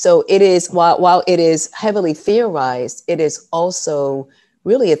 So it is, while it is heavily theorized, it is also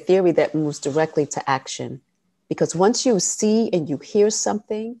really a theory that moves directly to action. Because once you see and you hear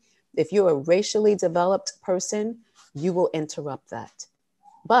something, if you're a racially developed person, you will interrupt that.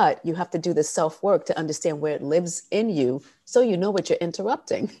 But you have to do the self-work to understand where it lives in you so you know what you're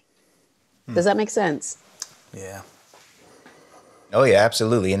interrupting. Does that make sense? Yeah. Oh yeah,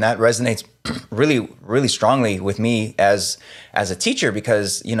 absolutely. And that resonates really, really strongly with me as a teacher,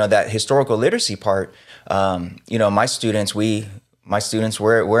 because, you know, that historical literacy part, you know, my students,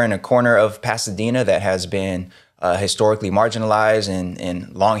 we're in a corner of Pasadena that has been historically marginalized,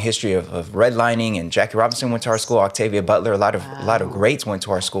 and long history of redlining. And Jackie Robinson went to our school, Octavia Butler, a lot of greats went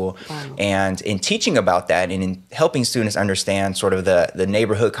to our school. Wow. And in teaching about that and in helping students understand sort of the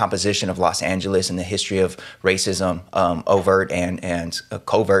neighborhood composition of Los Angeles and the history of racism, overt and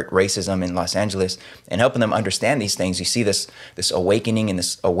covert racism in Los Angeles, and helping them understand these things, you see this awakening and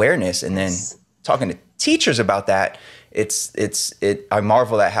this awareness. And then talking to teachers about that, I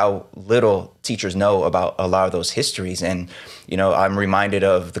marvel at how little teachers know about a lot of those histories. And, you know, I'm reminded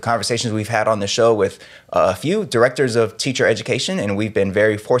of the conversations we've had on the show with a few directors of teacher education, and we've been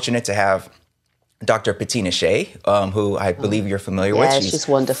very fortunate to have Dr. Patina Shea, who I believe you're familiar with. She's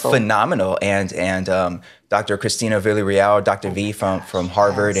wonderful. Phenomenal. And Dr. Christina Villarreal, Dr. V from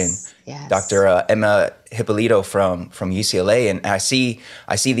Harvard, and Dr. Emma Hippolito from UCLA. And I see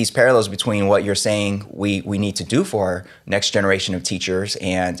these parallels between what you're saying we need to do for our next generation of teachers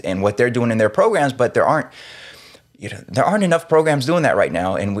and what they're doing in their programs, but there aren't enough programs doing that right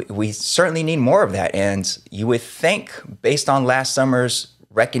now. And we certainly need more of that. And you would think, based on last summer's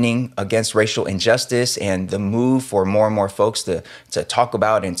reckoning against racial injustice and the move for more and more folks to talk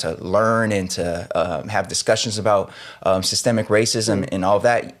about and to learn and to have discussions about systemic racism and all of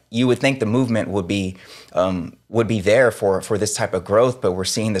that, you would think the movement would be there for this type of growth. But we're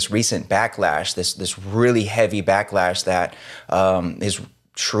seeing this recent backlash, this really heavy backlash that is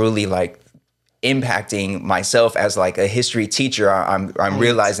truly like impacting myself as like a history teacher. I'm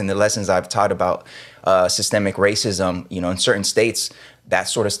realizing the lessons I've taught about systemic racism, you know, in certain states, that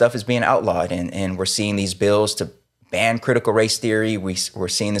sort of stuff is being outlawed. And we're seeing these bills to ban critical race theory. We're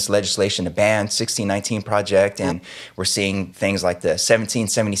seeing this legislation to ban 1619 Project. And we're seeing things like the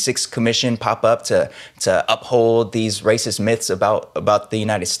 1776 Commission pop up to uphold these racist myths about the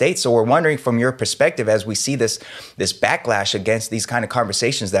United States. So we're wondering, from your perspective, as we see this backlash against these kind of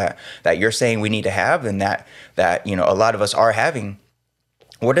conversations that you're saying we need to have, and that you know, a lot of us are having,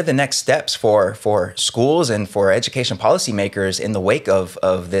 what are the next steps for schools and for education policymakers in the wake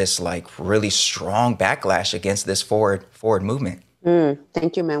of this like really strong backlash against this forward movement?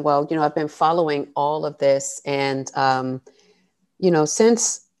 Thank you, Manuel. You know, I've been following all of this, and you know,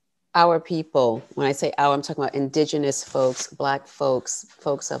 since our people, when I say our, I'm talking about Indigenous folks, Black folks,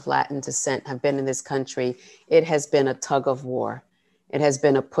 folks of Latin descent, have been in this country, it has been a tug of war. It has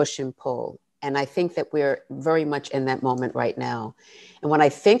been a push and pull. And I think that we're very much in that moment right now. And when I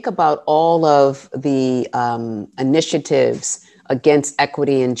think about all of the initiatives against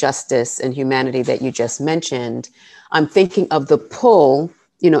equity and justice and humanity that you just mentioned, I'm thinking of the pull,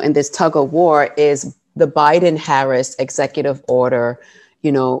 you know, in this tug of war is the Biden-Harris executive order,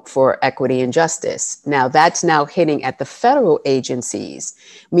 you know, for equity and justice. Now that's now hitting at the federal agencies,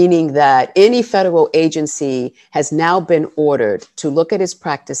 meaning that any federal agency has now been ordered to look at its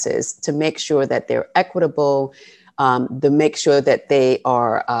practices to make sure that they're equitable, to make sure that they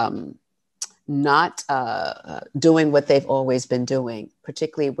are not doing what they've always been doing,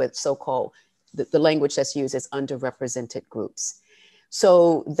 particularly with so-called, the language that's used is underrepresented groups.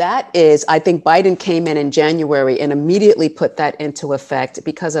 So that is, I think Biden came in January and immediately put that into effect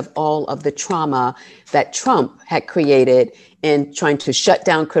because of all of the trauma that Trump had created in trying to shut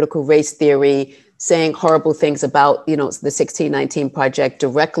down critical race theory, saying horrible things about, you know, the 1619 Project,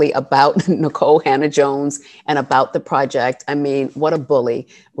 directly about Nicole Hannah-Jones and about the project. I mean, what a bully,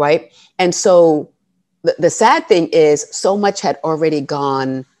 right? And so the sad thing is so much had already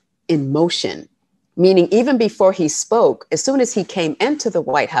gone in motion. Meaning even before he spoke, as soon as he came into the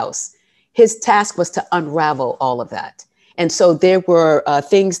White House, his task was to unravel all of that. And so there were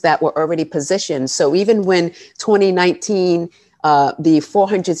things that were already positioned. So even when 2019, the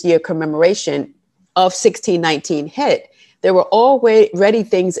 400th year commemoration of 1619 hit, there were already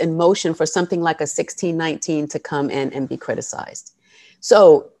things in motion for something like a 1619 to come in and be criticized.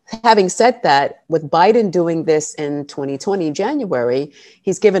 So having said that, with Biden doing this in 2020, January,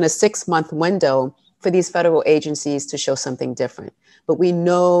 he's given a 6-month window for these federal agencies to show something different. But we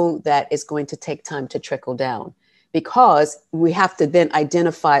know that it's going to take time to trickle down because we have to then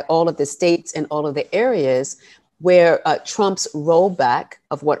identify all of the states and all of the areas where Trump's rollback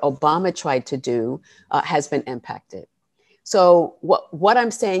of what Obama tried to do has been impacted. So what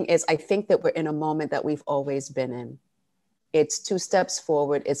I'm saying is, I think that we're in a moment that we've always been in. It's 2 steps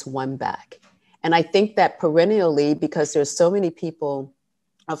forward, it's 1 back. And I think that perennially, because there's so many people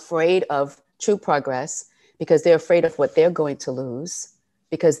afraid of true progress, because they're afraid of what they're going to lose,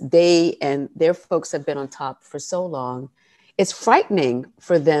 because they and their folks have been on top for so long, it's frightening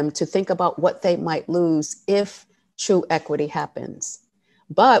for them to think about what they might lose if true equity happens.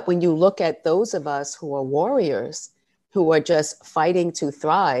 But when you look at those of us who are warriors, who are just fighting to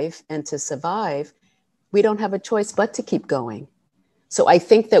thrive and to survive, we don't have a choice but to keep going. So I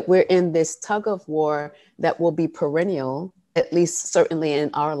think that we're in this tug of war that will be perennial, at least certainly in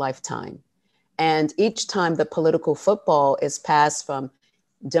our lifetime. And each time the political football is passed from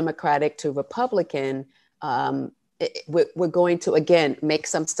Democratic to Republican, we're going to, again, make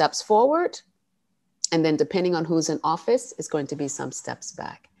some steps forward. And then depending on who's in office, it's going to be some steps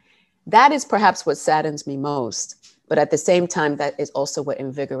back. That is perhaps what saddens me most. But at the same time, that is also what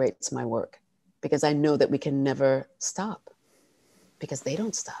invigorates my work, because I know that we can never stop, because they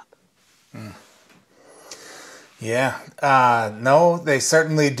don't stop. Mm. Yeah, no, they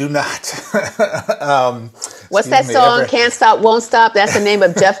certainly do not. What's that song? Can't Stop, Won't Stop. That's the name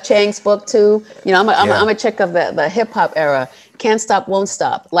of Jeff Chang's book too. You know, I'm a chick of the hip hop era. Can't stop, won't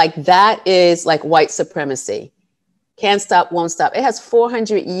stop. Like, that is like white supremacy. Can't stop, won't stop. It has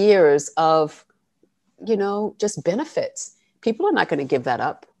 400 years of, you know, just benefits. People are not going to give that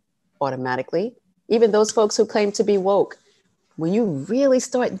up automatically. Even those folks who claim to be woke, when you really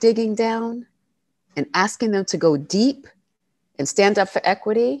start digging down and asking them to go deep and stand up for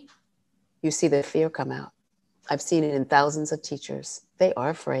equity, you see the fear come out. I've seen it in thousands of teachers. They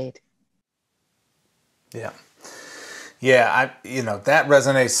are afraid. Yeah. Yeah, that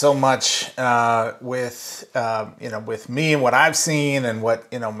resonates so much with me and what I've seen, and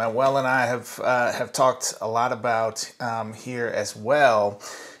what Manuel and I have talked a lot about here as well.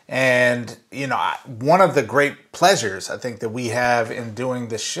 And one of the great pleasures I think that we have in doing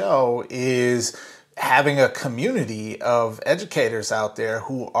this show is having a community of educators out there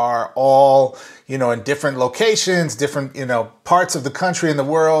who are all, in different locations, different, parts of the country and the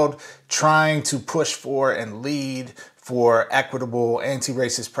world, trying to push for and lead for equitable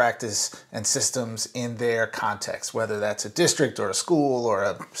anti-racist practice and systems in their context, whether that's a district or a school or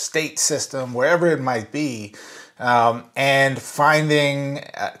a state system, wherever it might be, and finding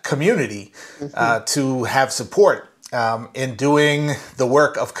community to have support in doing the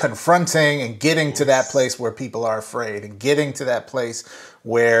work of confronting and getting to that place where people are afraid, and getting to that place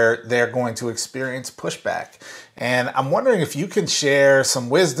where they're going to experience pushback. And I'm wondering if you can share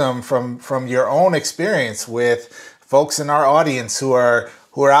some wisdom from your own experience with folks in our audience who are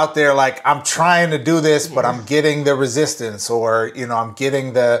out there like, I'm trying to do this, but I'm getting the resistance, or, I'm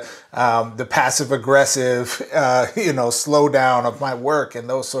getting the passive aggressive, slowdown of my work and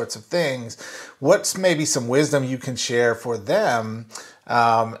those sorts of things. What's maybe some wisdom you can share for them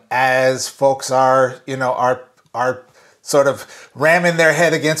as folks are sort of ramming their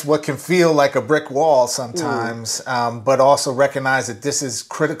head against what can feel like a brick wall sometimes, but also recognize that this is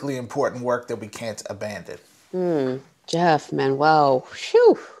critically important work that we can't abandon? Jeff, Manuel,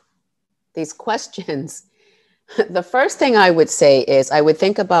 whew, these questions. The first thing I would say is I would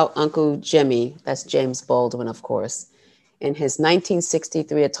think about Uncle Jimmy, that's James Baldwin, of course, in his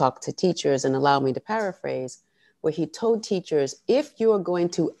 1963 A Talk to Teachers, and allow me to paraphrase, where he told teachers, if you are going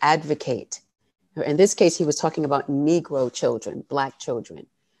to advocate, in this case, he was talking about Negro children, Black children,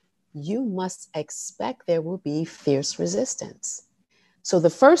 you must expect there will be fierce resistance. So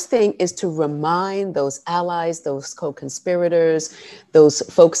the first thing is to remind those allies, those co-conspirators, those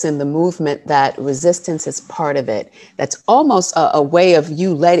folks in the movement, that resistance is part of it. That's almost a way of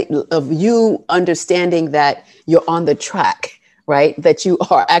you understanding that you're on the track, right? That you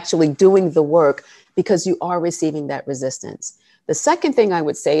are actually doing the work because you are receiving that resistance. The second thing I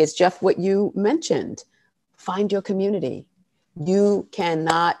would say is, Jeff, what you mentioned, find your community. You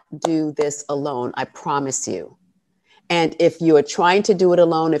cannot do this alone, I promise you. And if you are trying to do it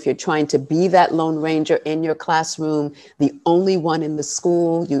alone, if you're trying to be that Lone Ranger in your classroom, the only one in the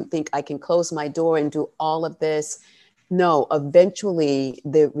school, you think I can close my door and do all of this. No, eventually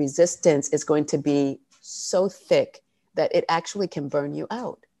the resistance is going to be so thick that it actually can burn you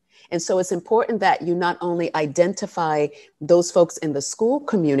out. And so it's important that you not only identify those folks in the school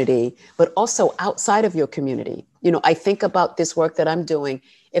community, but also outside of your community. I think about this work that I'm doing.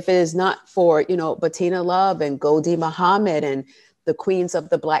 If it is not for, Bettina Love and Goldie Muhammad and the Queens of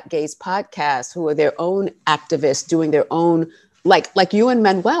the Black Gays podcast, who are their own activists doing their own, like you and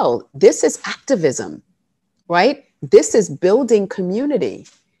Manuel, this is activism, right? This is building community.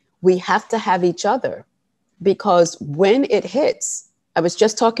 We have to have each other, because when it hits, I was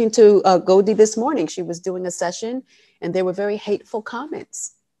just talking to Goldie this morning. She was doing a session and there were very hateful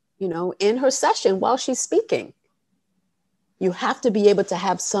comments, in her session while she's speaking. You have to be able to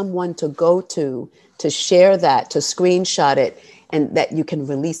have someone to go to share that, to screenshot it, and that you can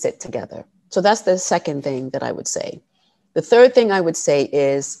release it together. So that's the second thing that I would say. The third thing I would say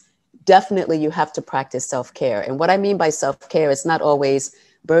is definitely you have to practice self-care. And what I mean by self-care is not always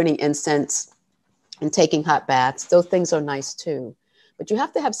burning incense and taking hot baths. Those things are nice too. But you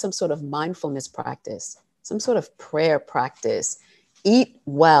have to have some sort of mindfulness practice, some sort of prayer practice. Eat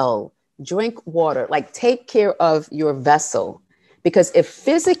well, drink water, like take care of your vessel. Because if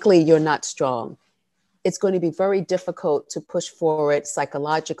physically you're not strong, it's going to be very difficult to push forward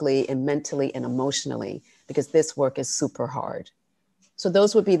psychologically and mentally and emotionally, because this work is super hard. So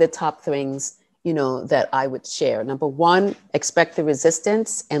those would be the top things, that I would share. Number one, expect the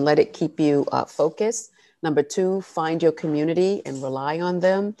resistance and let it keep you focused. Number two, find your community and rely on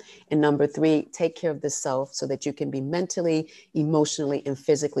them. And number three, take care of the self so that you can be mentally, emotionally, and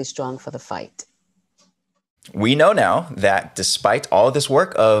physically strong for the fight. We know now that despite all this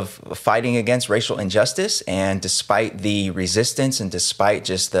work of fighting against racial injustice, and despite the resistance, and despite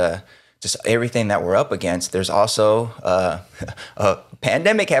just everything that we're up against, there's also a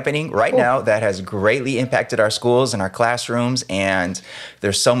pandemic happening right now that has greatly impacted our schools and our classrooms. And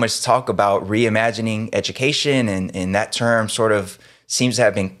there's so much talk about reimagining education, and that term sort of seems to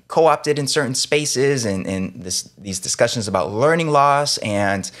have been co-opted in certain spaces, and these discussions about learning loss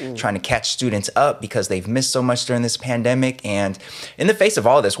and trying to catch students up because they've missed so much during this pandemic. And in the face of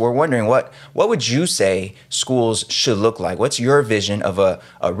all this, we're wondering what would you say schools should look like? What's your vision of a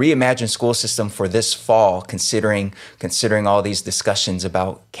reimagined school system for this fall, considering all these discussions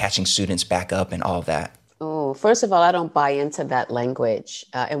about catching students back up and all of that? Oh, first of all, I don't buy into that language.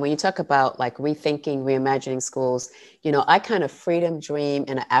 And when you talk about like rethinking, reimagining schools, I kind of freedom dream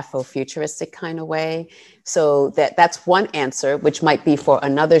in an Afrofuturistic kind of way. So that's one answer, which might be for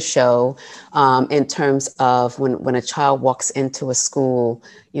another show, in terms of when a child walks into a school,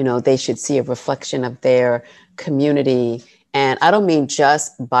 they should see a reflection of their community. And I don't mean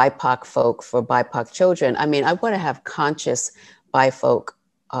just BIPOC folk for BIPOC children. I mean, I want to have conscious BIPOC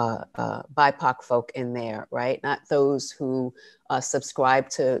folk in there, right? Not those who subscribe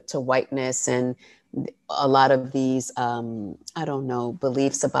to whiteness and a lot of these,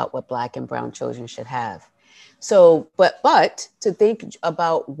 beliefs about what Black and brown children should have. So, but to think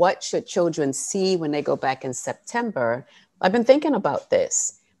about what should children see when they go back in September, I've been thinking about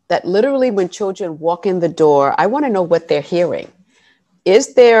this, that literally when children walk in the door, I want to know what they're hearing.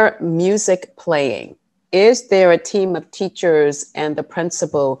 Is there music playing? Is there a team of teachers and the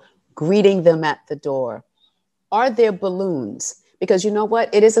principal greeting them at the door? Are there balloons? Because you know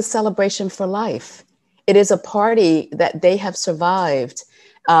what? It is a celebration for life. It is a party that they have survived,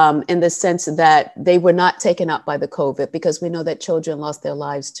 in the sense that they were not taken up by the COVID, because we know that children lost their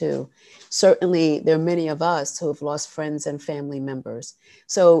lives too. Certainly, there are many of us who have lost friends and family members.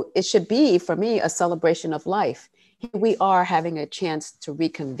 So it should be, for me, a celebration of life. Here we are having a chance to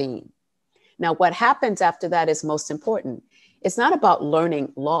reconvene. Now, what happens after that is most important. It's not about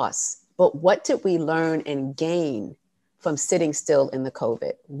learning loss, but what did we learn and gain from sitting still in the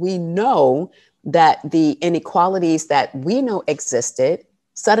COVID? We know that the inequalities that we know existed,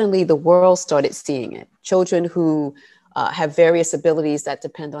 suddenly the world started seeing it. Children who have various abilities that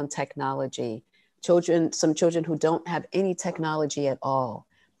depend on technology, some children who don't have any technology at all.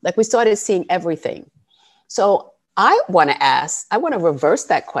 Like, we started seeing everything. So I want to reverse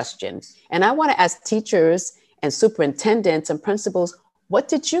that question. And I want to ask teachers and superintendents and principals, what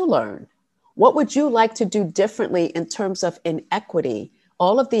did you learn? What would you like to do differently in terms of inequity?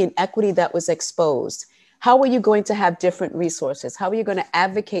 All of the inequity that was exposed. How are you going to have different resources? How are you going to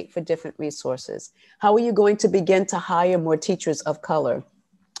advocate for different resources? How are you going to begin to hire more teachers of color?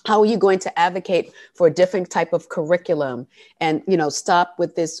 How are you going to advocate for a different type of curriculum and, stop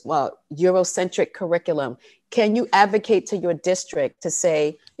with this Eurocentric curriculum? Can you advocate to your district to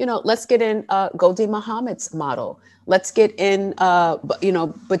say, let's get in Goldie Muhammad's model. Let's get in,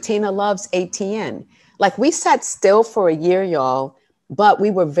 Bettina Love's ATN. Like, we sat still for a year, y'all, but we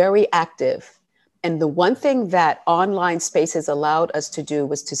were very active. And the one thing that online spaces allowed us to do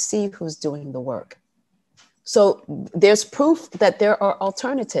was to see who's doing the work. So there's proof that there are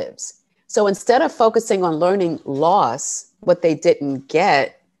alternatives. So instead of focusing on learning loss, what they didn't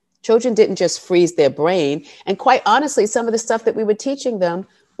get, children didn't just freeze their brain. And quite honestly, some of the stuff that we were teaching them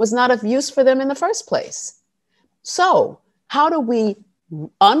was not of use for them in the first place. So how do we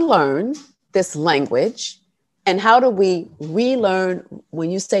unlearn this language, And how do we relearn,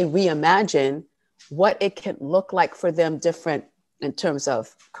 when you say reimagine, what it can look like for them different in terms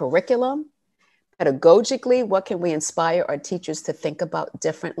of curriculum, pedagogically, what can we inspire our teachers to think about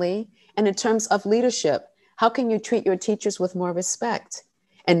differently? And in terms of leadership, how can you treat your teachers with more respect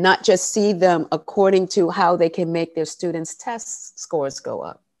and not just see them according to how they can make their students' test scores go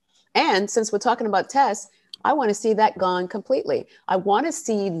up? And since we're talking about tests, I want to see that gone completely. I want to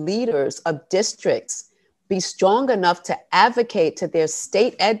see leaders of districts be strong enough to advocate to their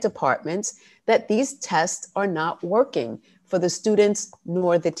state ed departments that these tests are not working for the students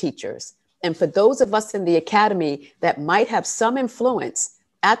nor the teachers. And for those of us in the academy that might have some influence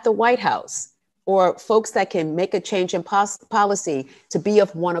at the White House, or folks that can make a change in policy to be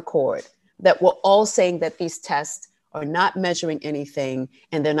of one accord, that we're all saying that these tests are not measuring anything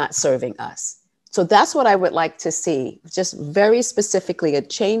and they're not serving us. So that's what I would like to see, just very specifically a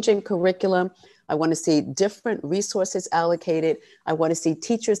change in curriculum. I want to see different resources allocated. I want to see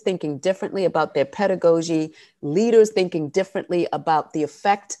teachers thinking differently about their pedagogy, leaders thinking differently about the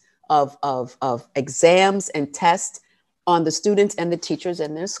effect of exams and tests on the students and the teachers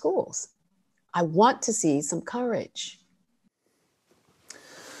in their schools. I want to see some courage.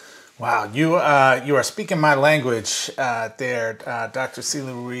 Wow, you are speaking my language there, Dr.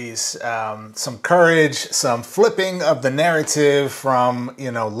 Sealey-Ruiz. Some courage, some flipping of the narrative from,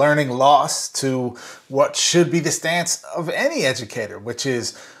 learning loss to what should be the stance of any educator, which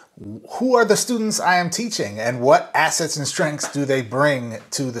is, who are the students I am teaching and what assets and strengths do they bring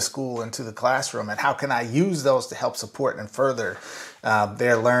to the school and to the classroom, and how can I use those to help support and further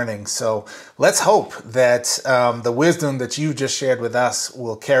their learning. So let's hope that the wisdom that you just shared with us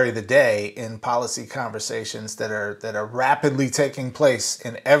will carry the day in policy conversations that are rapidly taking place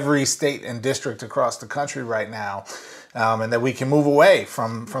in every state and district across the country right now. And that we can move away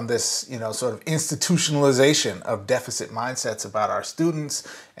from this, sort of institutionalization of deficit mindsets about our students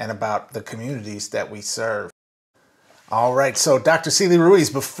and about the communities that we serve. All right, so Dr. Sealey-Ruiz,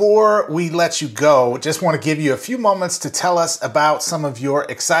 before we let you go, just want to give you a few moments to tell us about some of your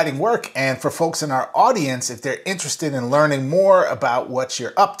exciting work. And for folks in our audience, if they're interested in learning more about what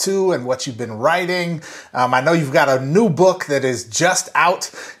you're up to and what you've been writing, I know you've got a new book that is just out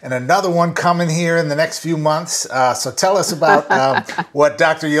and another one coming here in the next few months. So tell us about what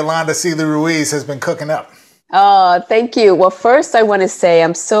Dr. Yolanda Sealey-Ruiz has been cooking up. Oh, thank you. Well, first, I want to say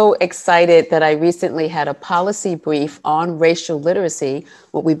I'm so excited that I recently had a policy brief on racial literacy,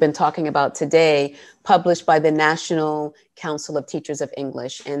 what we've been talking about today, published by the National Council of Teachers of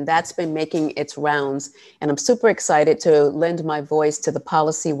English. And that's been making its rounds. And I'm super excited to lend my voice to the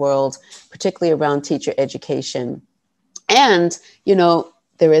policy world, particularly around teacher education. And,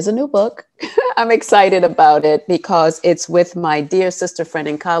 there is a new book. I'm excited about it because it's with my dear sister, friend,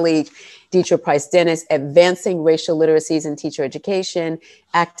 and colleague, Deidre Price-Dennis, Advancing Racial Literacies in Teacher Education,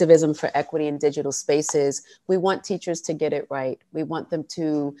 Activism for Equity in Digital Spaces. We want teachers to get it right. We want them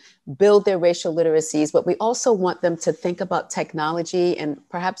to build their racial literacies, but we also want them to think about technology in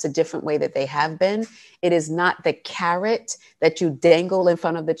perhaps a different way that they have been. It is not the carrot that you dangle in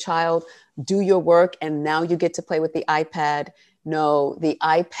front of the child, do your work, and now you get to play with the iPad. No, the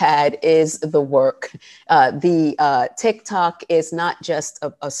iPad is the work. The TikTok is not just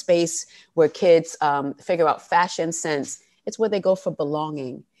a space where kids figure out fashion sense. It's where they go for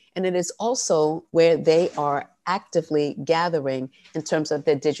belonging. And it is also where they are actively gathering in terms of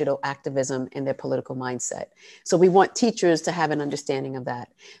their digital activism and their political mindset. So we want teachers to have an understanding of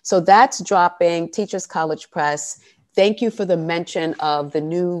that. So that's dropping, Teachers College Press. Thank you for the mention of the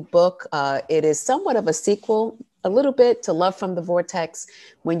new book. It is somewhat of a sequel, a little bit, to Love from the Vortex.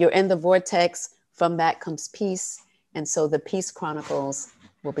 When you're in the vortex, from that comes peace. And so the Peace Chronicles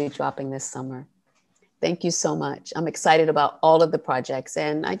will be dropping this summer. Thank you so much. I'm excited about all of the projects,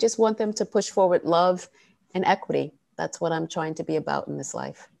 and I just want them to push forward love and equity. That's what I'm trying to be about in this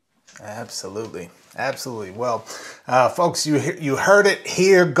life. Absolutely. Absolutely. Well, folks, you heard it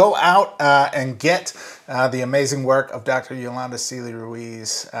here. Go out and get the amazing work of Dr. Yolanda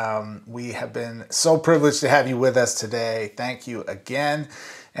Sealey-Ruiz. We have been so privileged to have you with us today. Thank you again.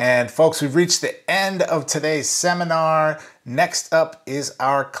 And folks, we've reached the end of today's seminar. Next up is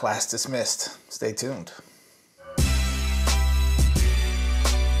our class dismissed. Stay tuned.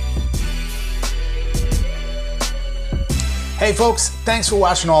 Hey folks, thanks for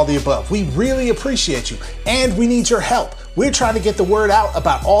watching All the Above. We really appreciate you, and we need your help. We're trying to get the word out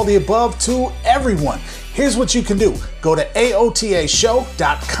about All the Above to everyone. Here's what you can do. Go to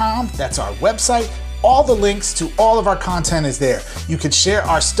aotashow.com. That's our website. All the links to all of our content is there. You can share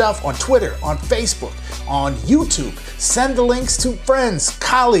our stuff on Twitter, on Facebook, on YouTube. Send the links to friends,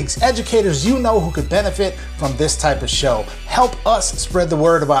 colleagues, educators you know who could benefit from this type of show. Help us spread the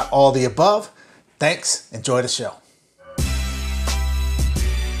word about all the above. Thanks. Enjoy the show.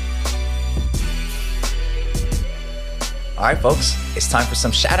 All right, folks, it's time for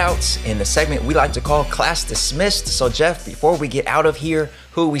some shout outs in the segment we like to call Class Dismissed. So, Jeff, before we get out of here,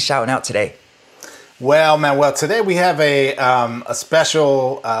 who are we shouting out today? Well, Manuel, today we have a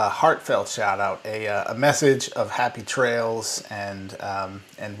special heartfelt shout out, a message of happy trails and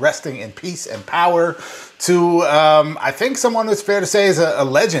resting in peace and power to, I think someone who's fair to say is a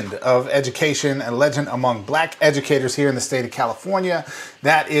legend of education, a legend among Black educators here in the state of California.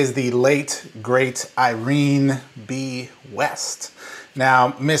 That is the late, great Irene B. West.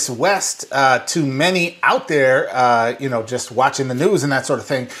 Now, Miss West, to many out there, just watching the news and that sort of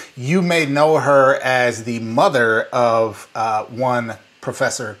thing, you may know her as the mother of one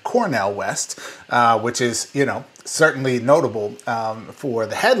Professor Cornel West, which is, certainly notable for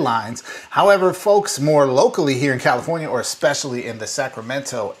the headlines. However, folks more locally here in California, or especially in the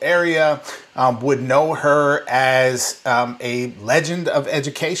Sacramento area, would know her as a legend of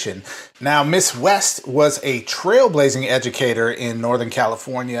education. Now, Miss West was a trailblazing educator in Northern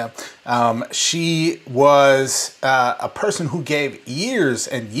California. She was a person who gave years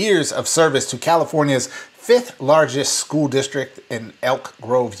and years of service to California's 5th largest school district in Elk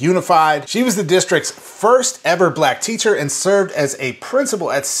Grove Unified. She was the district's first ever Black teacher and served as a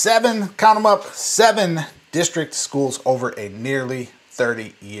principal at 7 district schools over a nearly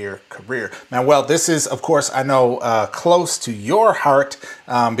 30-year career. Now, this is, of course, I know, close to your heart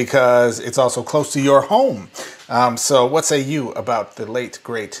because it's also close to your home. So what say you about the late,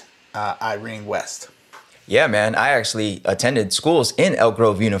 great Irene West? Yeah, man, I actually attended schools in Elk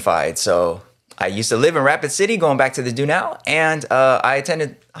Grove Unified, so I used to live in Rapid City, going back to the Do Now, and I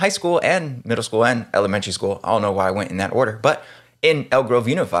attended high school and middle school and elementary school. I don't know why I went in that order, but in Elk Grove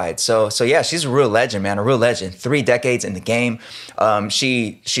Unified. So yeah, she's a real legend, man, a real legend. 3 decades in the game.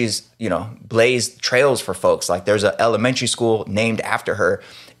 She's blazed trails for folks. Like, there's an elementary school named after her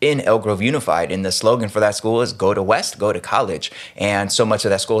in Elk Grove Unified, and the slogan for that school is "Go to West, go to college." And so much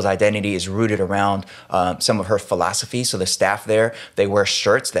of that school's identity is rooted around some of her philosophy. So the staff there, they wear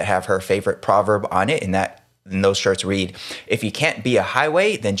shirts that have her favorite proverb on it, and those shirts read, "If you can't be a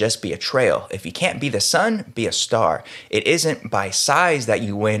highway, then just be a trail. If you can't be the sun, be a star. It isn't by size that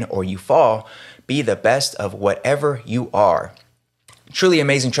you win or you fall. Be the best of whatever you are." Truly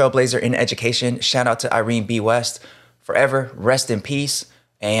amazing trailblazer in education. Shout out to Irene B. West. Forever rest in peace.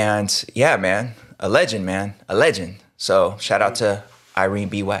 And yeah, man, a legend, man, a legend. So shout out to Irene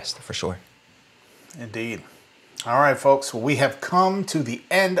B. West for sure. Indeed. All right, folks, well, we have come to the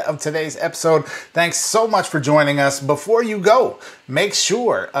end of today's episode. Thanks so much for joining us. Before you go, make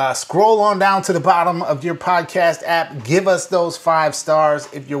sure, scroll on down to the bottom of your podcast app. Give us those 5 stars.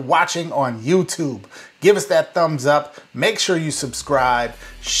 If you're watching on YouTube, give us that thumbs up. Make sure you subscribe.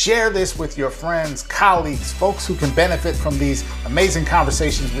 Share this with your friends, colleagues, folks who can benefit from these amazing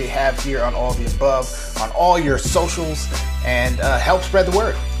conversations we have here on All the Above, on all your socials, and help spread the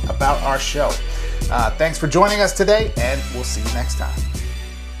word about our show. Thanks for joining us today, and we'll see you next time.